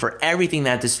anticipated for everything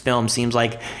that this film seems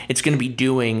like it's going to be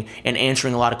doing and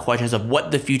answering a lot of questions of what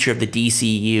the future of the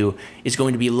DCEU is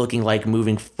going to be looking like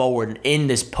moving forward in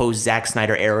this post-Zack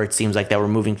Snyder era. It seems like that we're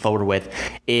moving forward with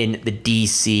in the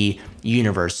DC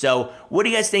universe. So what do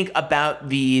you guys think about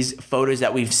these photos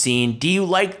that we've seen? Do you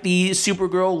like the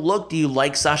Supergirl look? Do you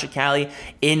like Sasha Calle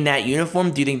in that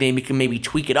uniform? Do you think they can maybe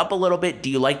tweak it up a little bit?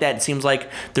 Do you like that? It seems like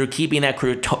they're keeping that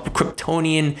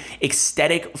Kryptonian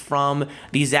aesthetic from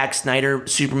the Zack Snyder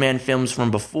Superman films from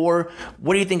before.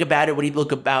 What do you think about it? What do you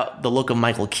look about the look of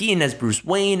Michael Keaton as Bruce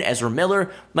Wayne, Ezra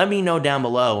Miller? Let me know down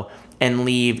below and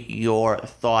leave your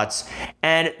thoughts.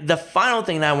 And the final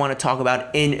thing that I want to talk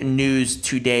about in news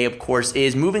today, of course,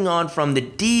 is moving on from the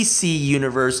DC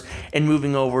universe and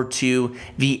moving over to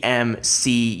the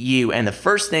MCU. And the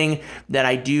first thing that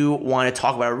I do want to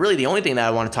talk about, or really the only thing that I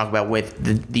want to talk about with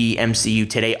the MCU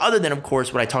today, other than, of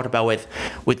course, what I talked about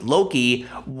with Loki,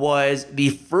 was the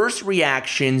first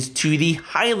reactions to the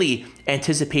highly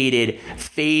anticipated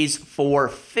Phase 4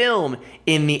 film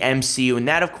in the MCU. And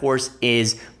that, of course,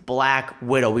 is Black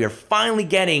Widow. We are finally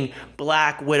getting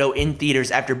Black Widow in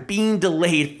theaters after being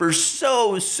delayed for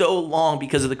so long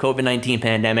because of the COVID-19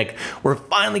 pandemic. We're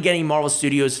finally getting Marvel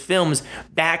Studios films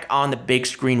back on the big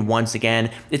screen once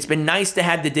again. It's been nice to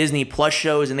have the Disney Plus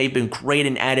shows, and they've been great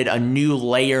and added a new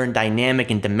layer and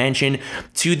dynamic and dimension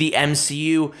to the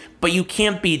MCU, but you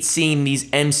can't beat seeing these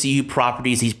MCU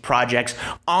properties, these projects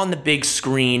on the big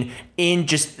screen in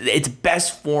just its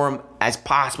best form as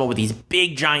possible, with these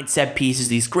big giant set pieces,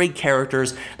 these great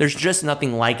characters. There's just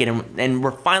nothing like it, and we're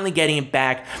finally getting it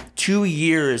back 2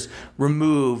 years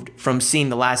removed from seeing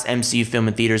the last MCU film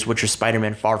in theaters, which was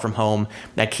Spider-Man Far From Home,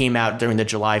 that came out during the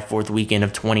July 4th weekend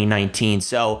of 2019.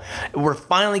 So we're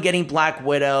finally getting Black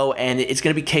Widow, and it's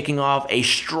going to be kicking off a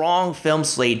strong film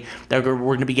slate that we're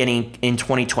going to be getting in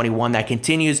 2021 that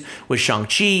continues with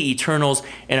Shang-Chi, Eternals,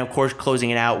 and of course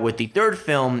closing it out with the third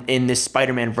film in this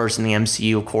Spider-Man verse in the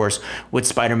MCU, of course, with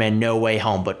Spider-Man No Way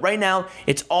Home. But right now,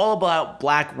 it's all about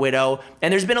Black Widow,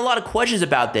 and there's been a lot of questions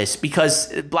about this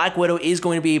because Black Widow is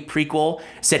going to be a prequel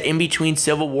set in between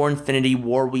Civil War and Infinity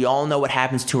War. We all know what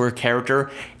happens to her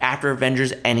character after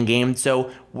Avengers Endgame.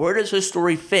 So where does her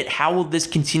story fit? How will this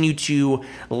continue to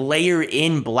layer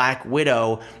in Black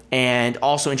Widow and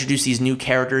also introduce these new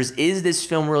characters? Is this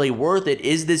film really worth it?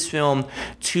 Is this film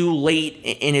too late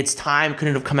in its time?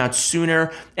 Couldn't it have come out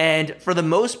sooner? And for the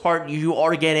most part, you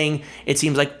are getting, it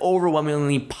seems like,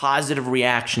 overwhelmingly positive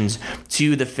reactions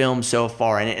to the film so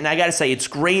far. And I gotta say, it's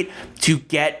great to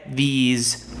get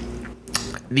these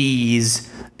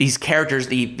characters,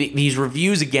 these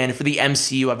reviews again for the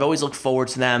MCU. I've always looked forward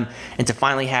to them, and to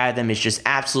finally have them is just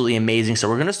absolutely amazing. So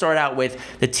we're going to start out with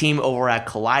the team over at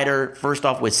Collider. First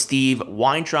off with Steve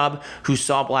Weintraub, who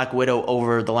saw Black Widow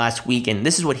over the last week, and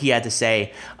this is what he had to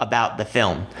say about the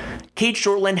film. Kate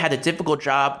Shortland had a difficult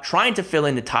job trying to fill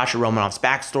in Natasha Romanoff's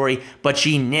backstory, but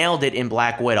she nailed it in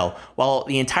Black Widow. While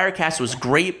the entire cast was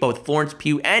great, both Florence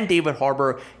Pugh and David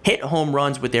Harbour hit home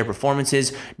runs with their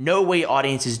performances. No way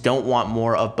audiences don't want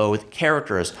more of both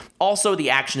characters. Also, the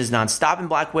action is non-stop in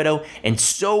Black Widow and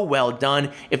so well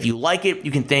done. If you like it, you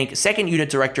can thank second unit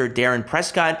director Darren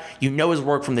Prescott. You know his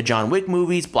work from the John Wick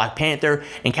movies, Black Panther,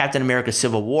 and Captain America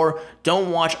Civil War.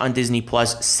 Don't watch on Disney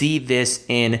Plus. See this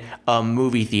in a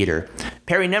movie theater.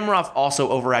 Perry Nemiroff, also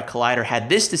over at Collider, had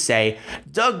this to say: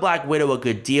 dug Black Widow a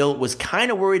good deal, was kind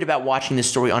of worried about watching this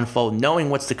story unfold, knowing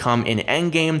what's to come in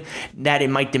Endgame, that it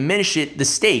might diminish the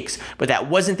stakes, but that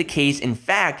wasn't the case. In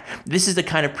fact, this is the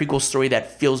kind of prequel story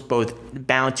that feels both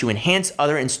bound to enhance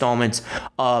other installments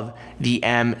of the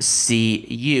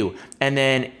MCU. And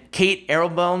then Kate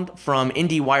Arrowbone from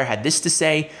IndieWire had this to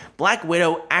say: Black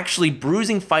Widow actually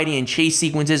bruising, fighting, and chase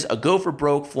sequences, a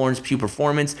go-for-broke Florence Pugh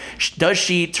performance. Does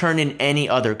she turn in any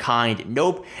other kind?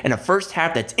 Nope. And a first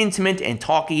half that's intimate and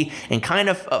talky and kind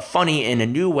of funny in a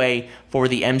new way for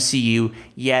the MCU.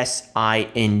 Yes, I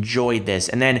enjoyed this.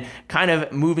 And then kind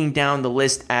of moving down the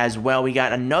list as well, we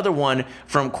got another one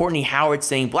from Courtney Howard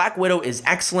saying Black Widow is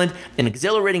excellent, an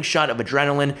exhilarating shot of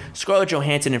adrenaline. Scarlett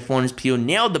Johansson and Florence Pugh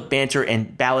nailed the banter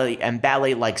and ballad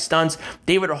ballet-like stunts.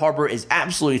 David Harbour is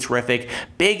absolutely terrific.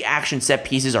 Big action set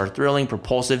pieces are thrilling,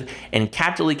 propulsive, and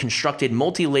capitally constructed,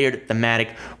 multi-layered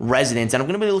thematic resonance. And I'm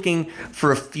going to be looking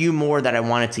for a few more that I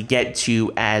wanted to get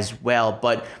to as well.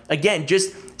 But again,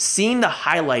 just seeing the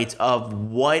highlights of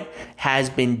what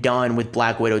has been done with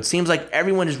Black Widow, it seems like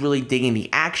everyone is really digging the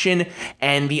action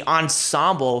and the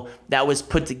ensemble that was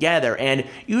put together. And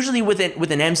usually with an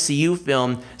MCU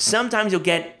film, sometimes you'll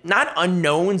get not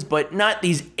unknowns, but not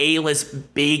these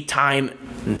A-list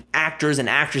big-time actors and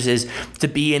actresses to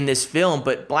be in this film.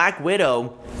 But Black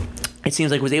Widow, it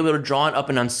seems like, was able to draw up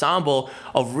an ensemble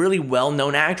of really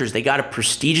well-known actors. They got a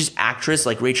prestigious actress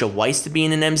like Rachel Weisz to be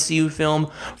in an MCU film.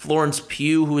 Florence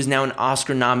Pugh, who is now an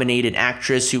Oscar-nominated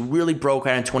actress who really broke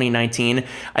out in 2019.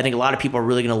 I think a lot of people are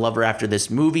really going to love her after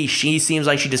this movie. She seems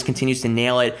like she just continues to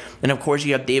nail it. And of course,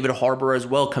 you have David Harbour as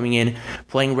well coming in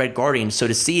playing Red Guardian. So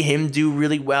to see him do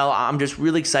really well, I'm just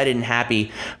really excited and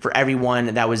happy for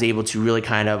everyone that was able to really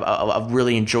kind of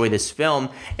really enjoy this film.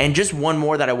 And just one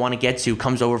more that I want to get to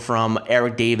comes over from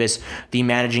Eric Davis, the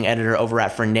managing editor over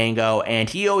at Fandango, and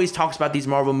he always talks about these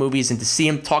Marvel movies, and to see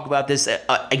him talk about this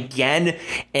again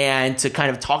and to kind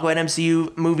of talk about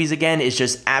MCU movies again is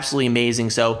just absolutely amazing.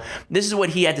 So this is what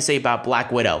he had to say about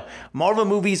Black Widow. Marvel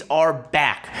movies are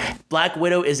back. Black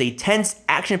Widow is a tense,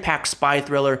 action-packed spy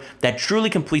thriller that truly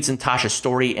completes Natasha's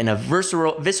story in a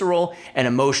visceral and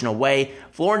emotional way.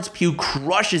 Florence Pugh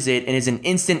crushes it and is an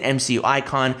instant MCU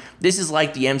icon. This is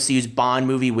like the MCU's Bond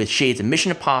movie with shades of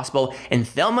Mission Impossible and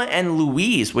Thelma and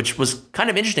Louise, which was kind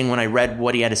of interesting when I read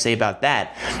what he had to say about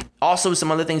that. Also,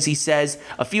 some other things he says.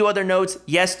 A few other notes.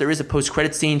 Yes, there is a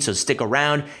post-credit scene, so stick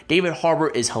around. David Harbour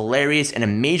is hilarious and a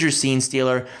major scene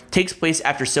stealer. Takes place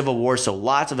after Civil War, so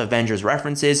lots of Avengers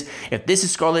references. If this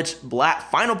is Scarlett's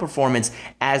final performance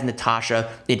as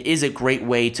Natasha, it is a great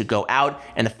way to go out.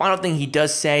 And the final thing he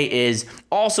does say is,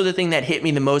 also the thing that hit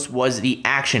me the most was the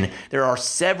action. There are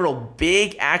several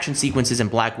big action sequences in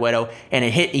Black Widow, and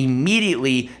it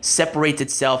immediately separates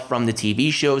itself from the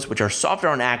TV shows, which are softer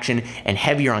on action and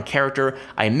heavier on character.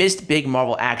 I missed big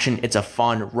Marvel action. It's a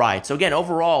fun ride. So again,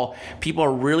 overall, people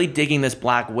are really digging this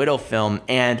Black Widow film,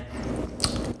 and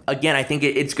again, I think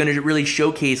it's going to really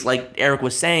showcase, like Eric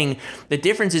was saying, the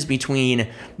differences between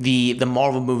the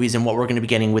Marvel movies and what we're going to be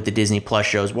getting with the Disney Plus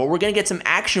shows. Well, we're going to get some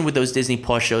action with those Disney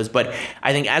Plus shows, but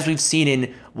I think as we've seen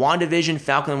in WandaVision,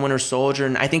 Falcon and Winter Soldier,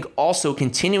 and I think also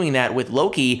continuing that with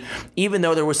Loki, even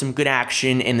though there was some good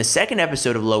action in the second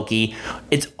episode of Loki,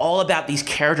 it's all about these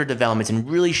character developments and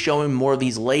really showing more of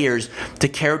these layers to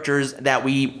characters that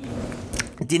we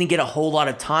didn't get a whole lot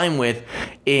of time with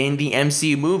in the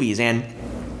MCU movies. And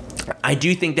I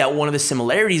do think that one of the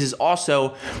similarities is also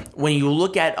when you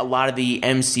look at a lot of the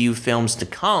MCU films to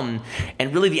come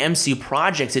and really the MCU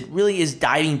projects, it really is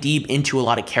diving deep into a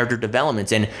lot of character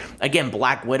developments. And again,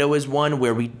 Black Widow is one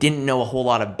where we didn't know a whole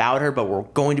lot about her, but we're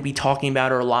going to be talking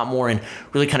about her a lot more and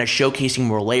really kind of showcasing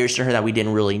more layers to her that we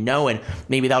didn't really know. And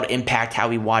maybe that would impact how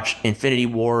we watch Infinity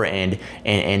War and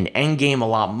Endgame a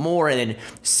lot more. And then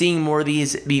seeing more of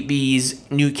these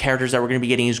new characters that we're going to be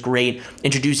getting is great.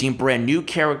 Introducing a brand new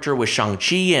character with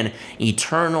Shang-Chi and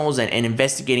Eternals and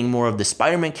investigating more of the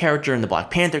Spider-Man character and the Black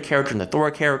Panther character and the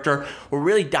Thor character. We're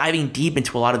really diving deep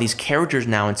into a lot of these characters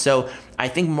now. And so I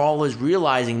think Marvel is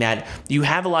realizing that you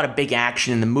have a lot of big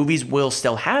action and the movies will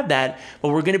still have that, but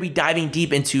we're going to be diving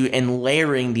deep into and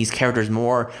layering these characters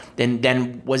more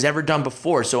than was ever done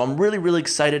before. So I'm really, really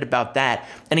excited about that.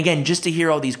 And again, just to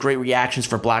hear all these great reactions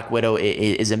for Black Widow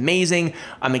is amazing.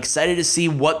 I'm excited to see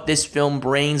what this film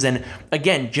brings. And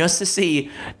again, just to see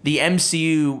the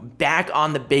MCU back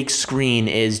on the big screen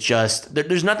is just,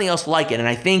 there's nothing else like it. And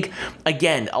I think,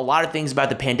 again, a lot of things about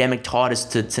the pandemic taught us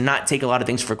to not take a lot of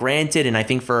things for granted. And I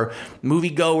think for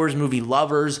moviegoers, movie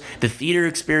lovers, the theater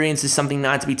experience is something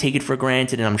not to be taken for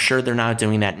granted, and I'm sure they're not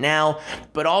doing that now.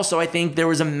 But also, I think there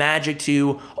was a magic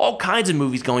to all kinds of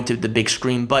movies going to the big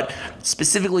screen, but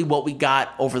specifically what we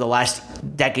got over the last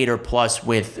decade or plus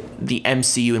with the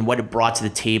MCU and what it brought to the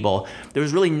table. There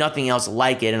was really nothing else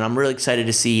like it, and I'm really excited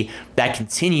to see that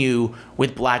continue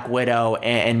with Black Widow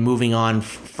and moving on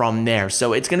from there.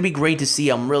 So it's going to be great to see.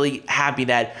 I'm really happy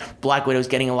that Black Widow is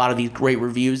getting a lot of these great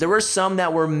reviews. There were some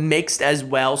that were mixed as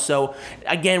well. So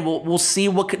again, we'll see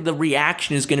what the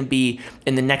reaction is going to be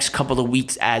in the next couple of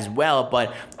weeks as well.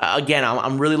 But again,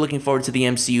 I'm really looking forward to the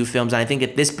MCU films. And I think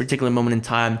at this particular moment in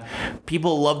time,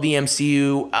 people love the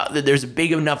MCU. There's a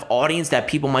big enough audience that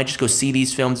people might just go see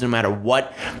these films no matter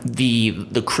what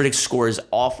the critics score is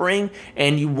offering.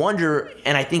 And you wonder,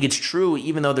 and I think it's true,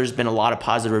 even though there's been a lot of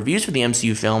positive reviews for the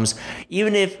MCU films,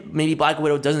 even if maybe Black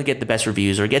Widow doesn't get the best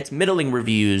reviews or gets middling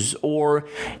reviews, or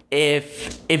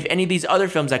if any of these other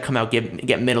films that come out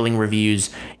get middling reviews,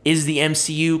 is the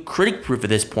MCU critic proof at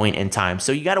this point in time?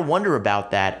 So you got to wonder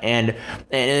about that, and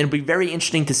it'll be very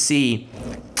interesting to see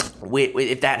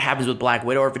if that happens with Black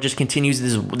Widow, or if it just continues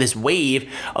this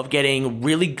wave of getting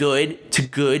really good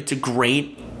to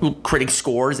great critic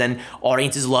scores and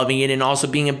audiences loving it, and also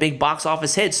being a big box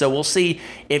office hit. So we'll see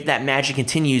if that magic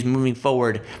continues moving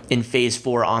forward in Phase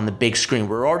 4 on the big screen.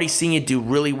 We're already seeing it do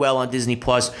really well on Disney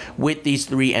Plus with these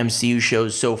 3 MCU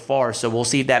shows so far. So we'll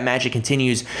see if that magic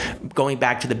continues going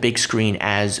back to the big screen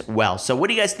as well. So what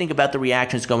do you guys think about the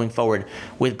reactions going forward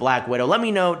with Black Widow? Let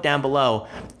me know down below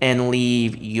and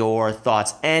leave your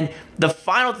thoughts. And the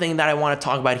final thing that I want to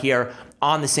talk about here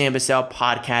on the Sam Bussell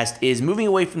Podcast is moving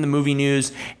away from the movie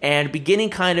news and beginning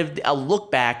kind of a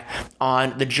look back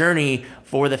on the journey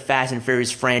for the Fast and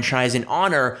Furious franchise in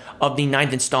honor of the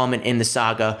 9th installment in the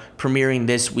saga premiering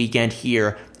this weekend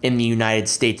here in the United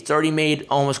States. It's already made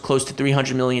almost close to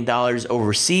 $300 million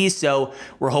overseas, so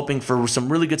we're hoping for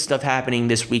some really good stuff happening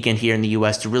this weekend here in the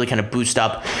US to really kind of boost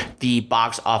up the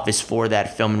box office for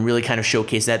that film and really kind of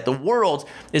showcase that the world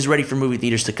is ready for movie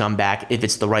theaters to come back if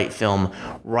it's the right film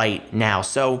right now.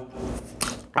 So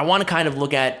I want to kind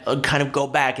of go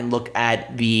back and look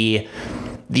at the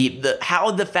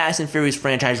how the Fast and Furious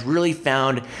franchise really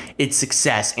found its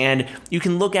success. And you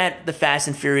can look at the Fast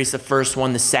and Furious, the first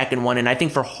one, the second one, and I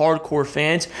think for hardcore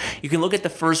fans, you can look at the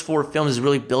first 4 films as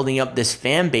really building up this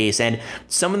fan base. And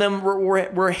some of them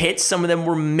were hits, some of them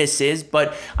were misses,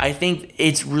 but I think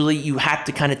it's really, you have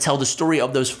to kind of tell the story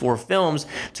of those 4 films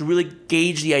to really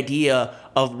gauge the idea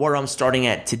of where I'm starting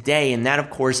at today. And that, of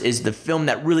course, is the film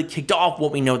that really kicked off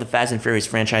what we know the Fast and Furious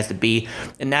franchise to be.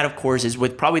 And that, of course, is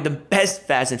with probably the best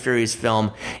Fast and Furious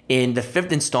film in the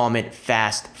 5th installment,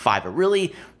 Fast 5. But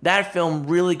really, that film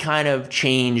really kind of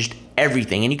changed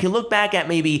everything. And you can look back at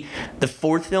maybe the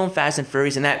 4th film, Fast and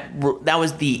Furious, and that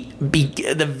was the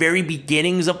very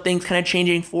beginnings of things kind of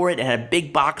changing for it. It had a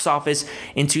big box office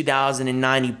in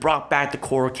 2009. He brought back the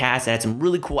core cast and had some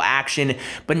really cool action,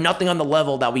 but nothing on the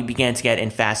level that we began to get in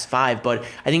Fast 5. But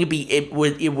I think it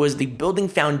was the building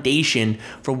foundation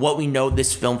for what we know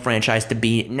this film franchise to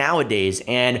be nowadays.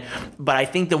 But I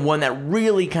think the one that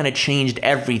really kind of changed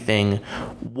everything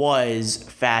was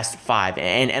Fast 5.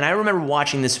 And I remember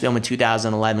watching this film in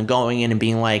 2011, going in and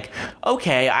being like,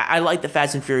 okay, I like the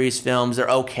Fast and Furious films. They're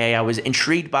okay. I was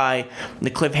intrigued by the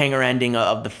cliffhanger ending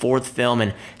of the 4th film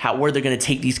and where they're going to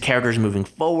take these characters moving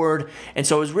forward. And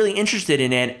so I was really interested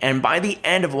in it. And by the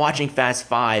end of watching Fast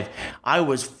 5, I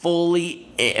was fully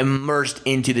immersed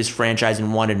into this franchise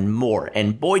and wanted more.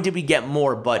 And boy, did we get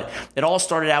more. But it all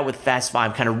started out with Fast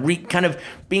 5 kind of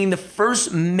being the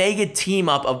first mega team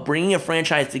up of bringing a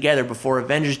franchise together before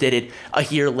Avengers did it a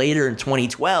year later in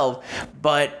 2012.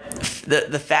 But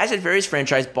the Fast and Furious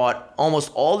franchise brought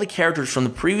almost all the characters from the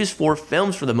previous 4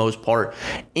 films, for the most part,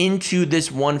 into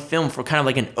this one film for kind of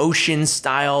like an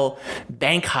Ocean-style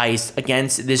bank heist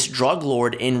against this drug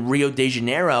lord in Rio de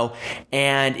Janeiro.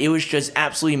 And it was just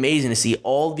absolutely amazing to see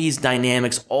all these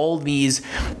dynamics, all these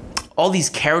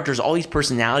characters, all these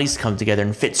personalities come together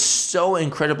and fit so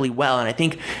incredibly well. And I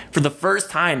think for the first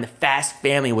time, the Fast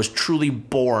family was truly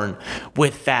born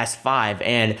with Fast 5.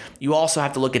 And you also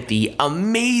have to look at the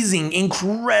amazing,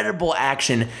 incredible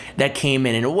action that came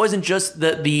in. And it wasn't just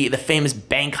the famous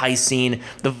bank heist scene,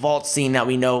 the vault scene that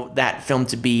we know that film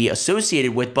to be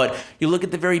associated with, but you look at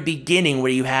the very beginning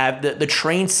where you have the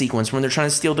train sequence when they're trying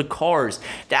to steal the cars.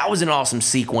 That was an awesome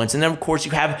sequence. And then, of course,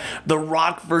 you have The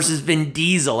Rock versus Vin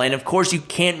Diesel. And, of course, you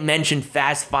can't mention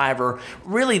Fast 5 or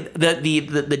really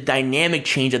the dynamic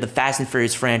change of the Fast and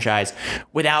Furious franchise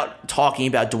without talking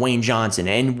about Dwayne Johnson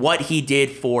and what he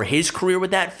did for his career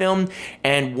with that film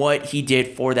and what he did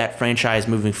for that franchise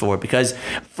moving forward. Because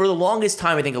for the longest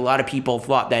time, I think a lot of people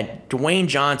thought that Dwayne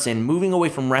Johnson, moving away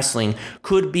from wrestling,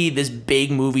 could be this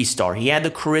big movie star. He had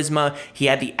the charisma, he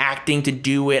had the acting to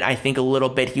do it, I think a little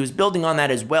bit. He was building on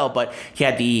that as well, but he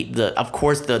had of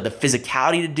course the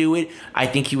physicality to do it. I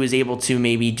think he was able to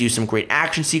maybe do some great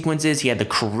action sequences. He had the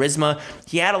charisma.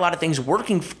 He had a lot of things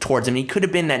working towards him. He could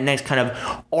have been that next kind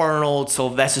of Arnold,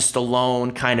 Sylvester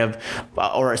Stallone kind of,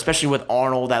 or especially with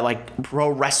Arnold, that like pro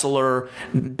wrestler,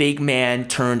 big man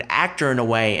turned actor in a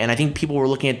way. And I think people were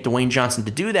looking at Dwayne Johnson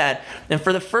to do that. And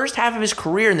for the first half of his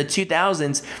career in the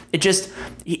 2000s,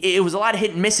 it was a lot of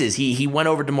hit and misses. He went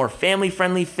over to more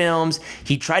family-friendly films.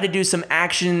 He tried to do some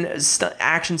action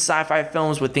sci-fi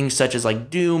films with things such as like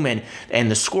Doom and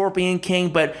the Scorpion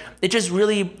King, but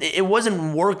it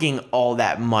wasn't working all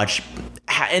that much.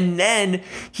 And then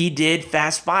he did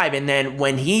Fast 5, and then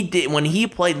when he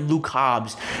played Luke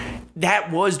Hobbs,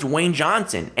 that was Dwayne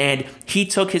Johnson, and he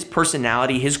took his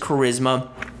personality, his charisma,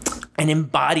 and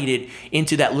embodied it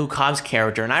into that Luke Hobbs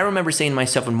character. And I remember saying to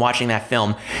myself when watching that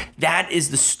film, that is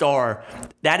the star,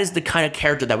 that is the kind of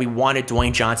character that we wanted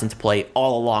Dwayne Johnson to play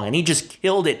all along. And he just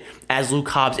killed it as Luke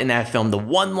Hobbs in that film. The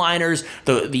one-liners,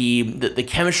 the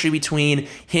chemistry between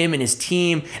him and his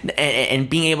team, and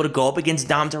being able to go up against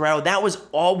Dom Toretto, that was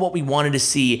all what we wanted to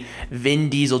see Vin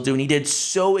Diesel do. And he did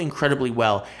so incredibly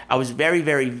well. I was very,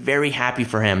 very, very happy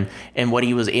for him and what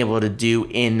he was able to do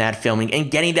in that filming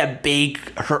and getting that big,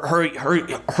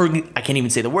 I can't even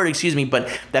say the word, excuse me, but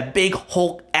that big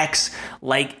Hulk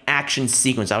X-like action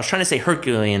sequence. I was trying to say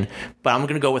Herculean, but I'm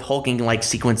going to go with Hulking-like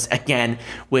sequence again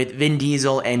with Vin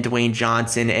Diesel and Dwayne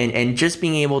Johnson, and just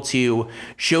being able to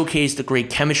showcase the great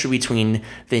chemistry between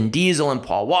Vin Diesel and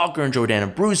Paul Walker and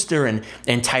Jordana Brewster and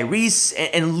Tyrese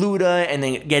and Luda, and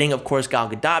then getting, of course, Gal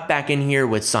Gadot back in here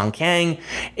with Sung Kang.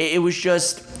 It was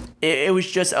just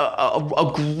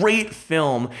a great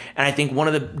film, and I think one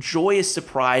of the joyous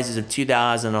surprises of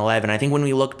 2011. I think when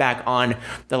we look back on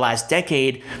the last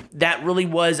decade, that really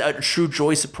was a true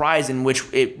joy surprise in which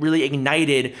it really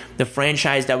ignited the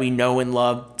franchise that we know and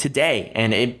love today.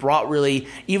 And it brought really,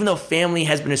 even though family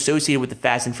has been associated with the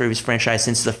Fast and Furious franchise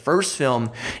since the first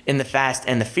film in the Fast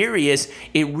and the Furious,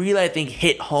 it really, I think,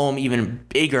 hit home even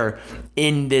bigger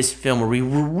in this film where we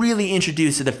were really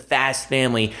introduced to the Fast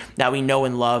family that we know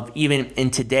and love even in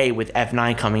today with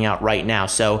F9 coming out right now.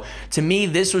 So to me,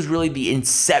 this was really the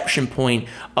inception point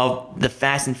of the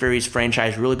Fast and Furious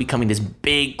franchise really becoming this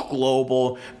big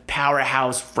global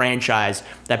powerhouse franchise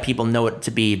that people know it to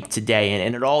be today.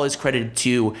 And it all is credited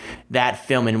to that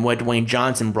film and what Dwayne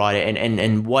Johnson brought it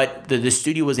and what the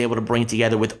studio was able to bring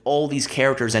together with all these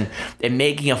characters and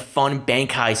making a fun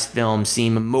bank heist film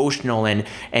seem emotional and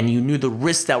you knew the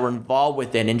risks that were involved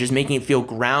with it and just making it feel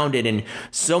grounded and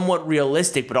somewhat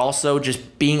realistic, but also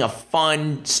just being a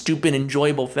fun, stupid,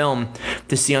 enjoyable film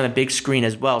to see on the big screen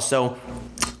as well. So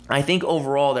I think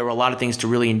overall there were a lot of things to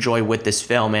really enjoy with this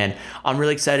film, and I'm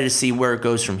really excited to see where it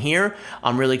goes from here.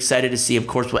 I'm really excited to see, of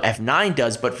course, what F9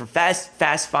 does, but for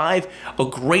Fast 5, a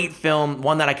great film,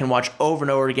 one that I can watch over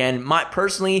and over again.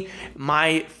 Personally,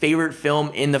 my favorite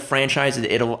film in the franchise.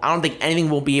 I don't think anything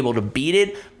will be able to beat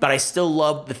it, but I still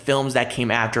love the films that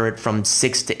came after it from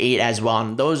 6 to 8 as well,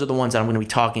 and those are the ones that I'm going to be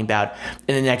talking about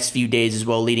in the next few days as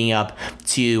well, leading up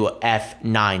to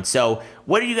F9. So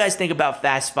what did you guys think about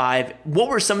Fast 5? What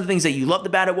were some of the things that you loved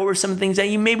about it? What were some of the things that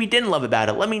you maybe didn't love about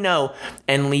it? Let me know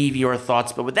and leave your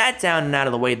thoughts. But with that down and out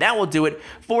of the way, that will do it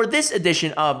for this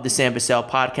edition of the Sam Bussell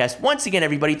Podcast. Once again,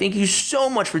 everybody, thank you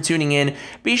so much for tuning in.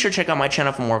 Be sure to check out my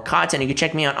channel for more content. You can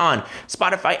check me out on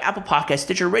Spotify, Apple Podcasts,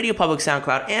 Stitcher, Radio Public,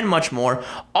 SoundCloud, and much more.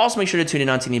 Also, make sure to tune in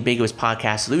onto the Ambiguous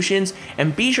Podcast Solutions,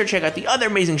 and be sure to check out the other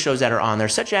amazing shows that are on there,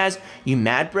 such as You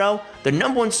Mad Bro, the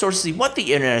number one source to see what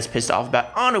the internet is pissed off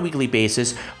about on a weekly basis.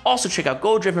 Also check out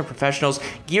Goal-Driven Professionals,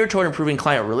 geared toward improving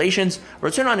client relations,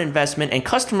 return on investment, and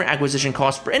customer acquisition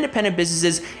costs for independent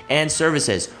businesses and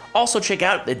services. Also check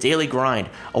out The Daily Grind,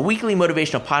 a weekly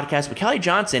motivational podcast with Kelly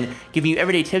Johnson, giving you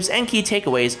everyday tips and key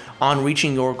takeaways on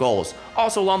reaching your goals.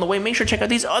 Also along the way, make sure to check out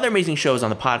these other amazing shows on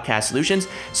the Podcast Solutions,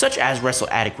 such as Wrestle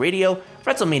Addict Radio,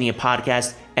 WrestleMania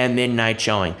Podcast, and Midnight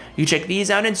Showing. You check these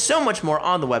out and so much more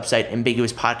on the website,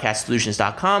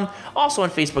 ambiguouspodcastsolutions.com, also on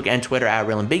Facebook and Twitter at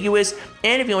Real Ambiguous,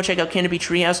 and if you want to check out Canopy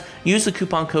Treehouse, use the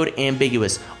coupon code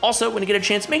Ambiguous. Also, when you get a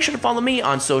chance, make sure to follow me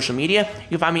on social media.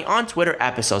 You can find me on Twitter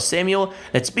at Bussell Samuel,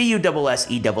 that's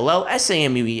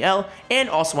BUSSELLSAMUEL, and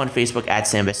also on Facebook at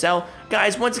Sam Bussell.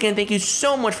 Guys, once again, thank you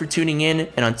so much for tuning in,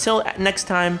 and until next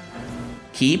time,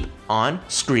 keep on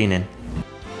screening.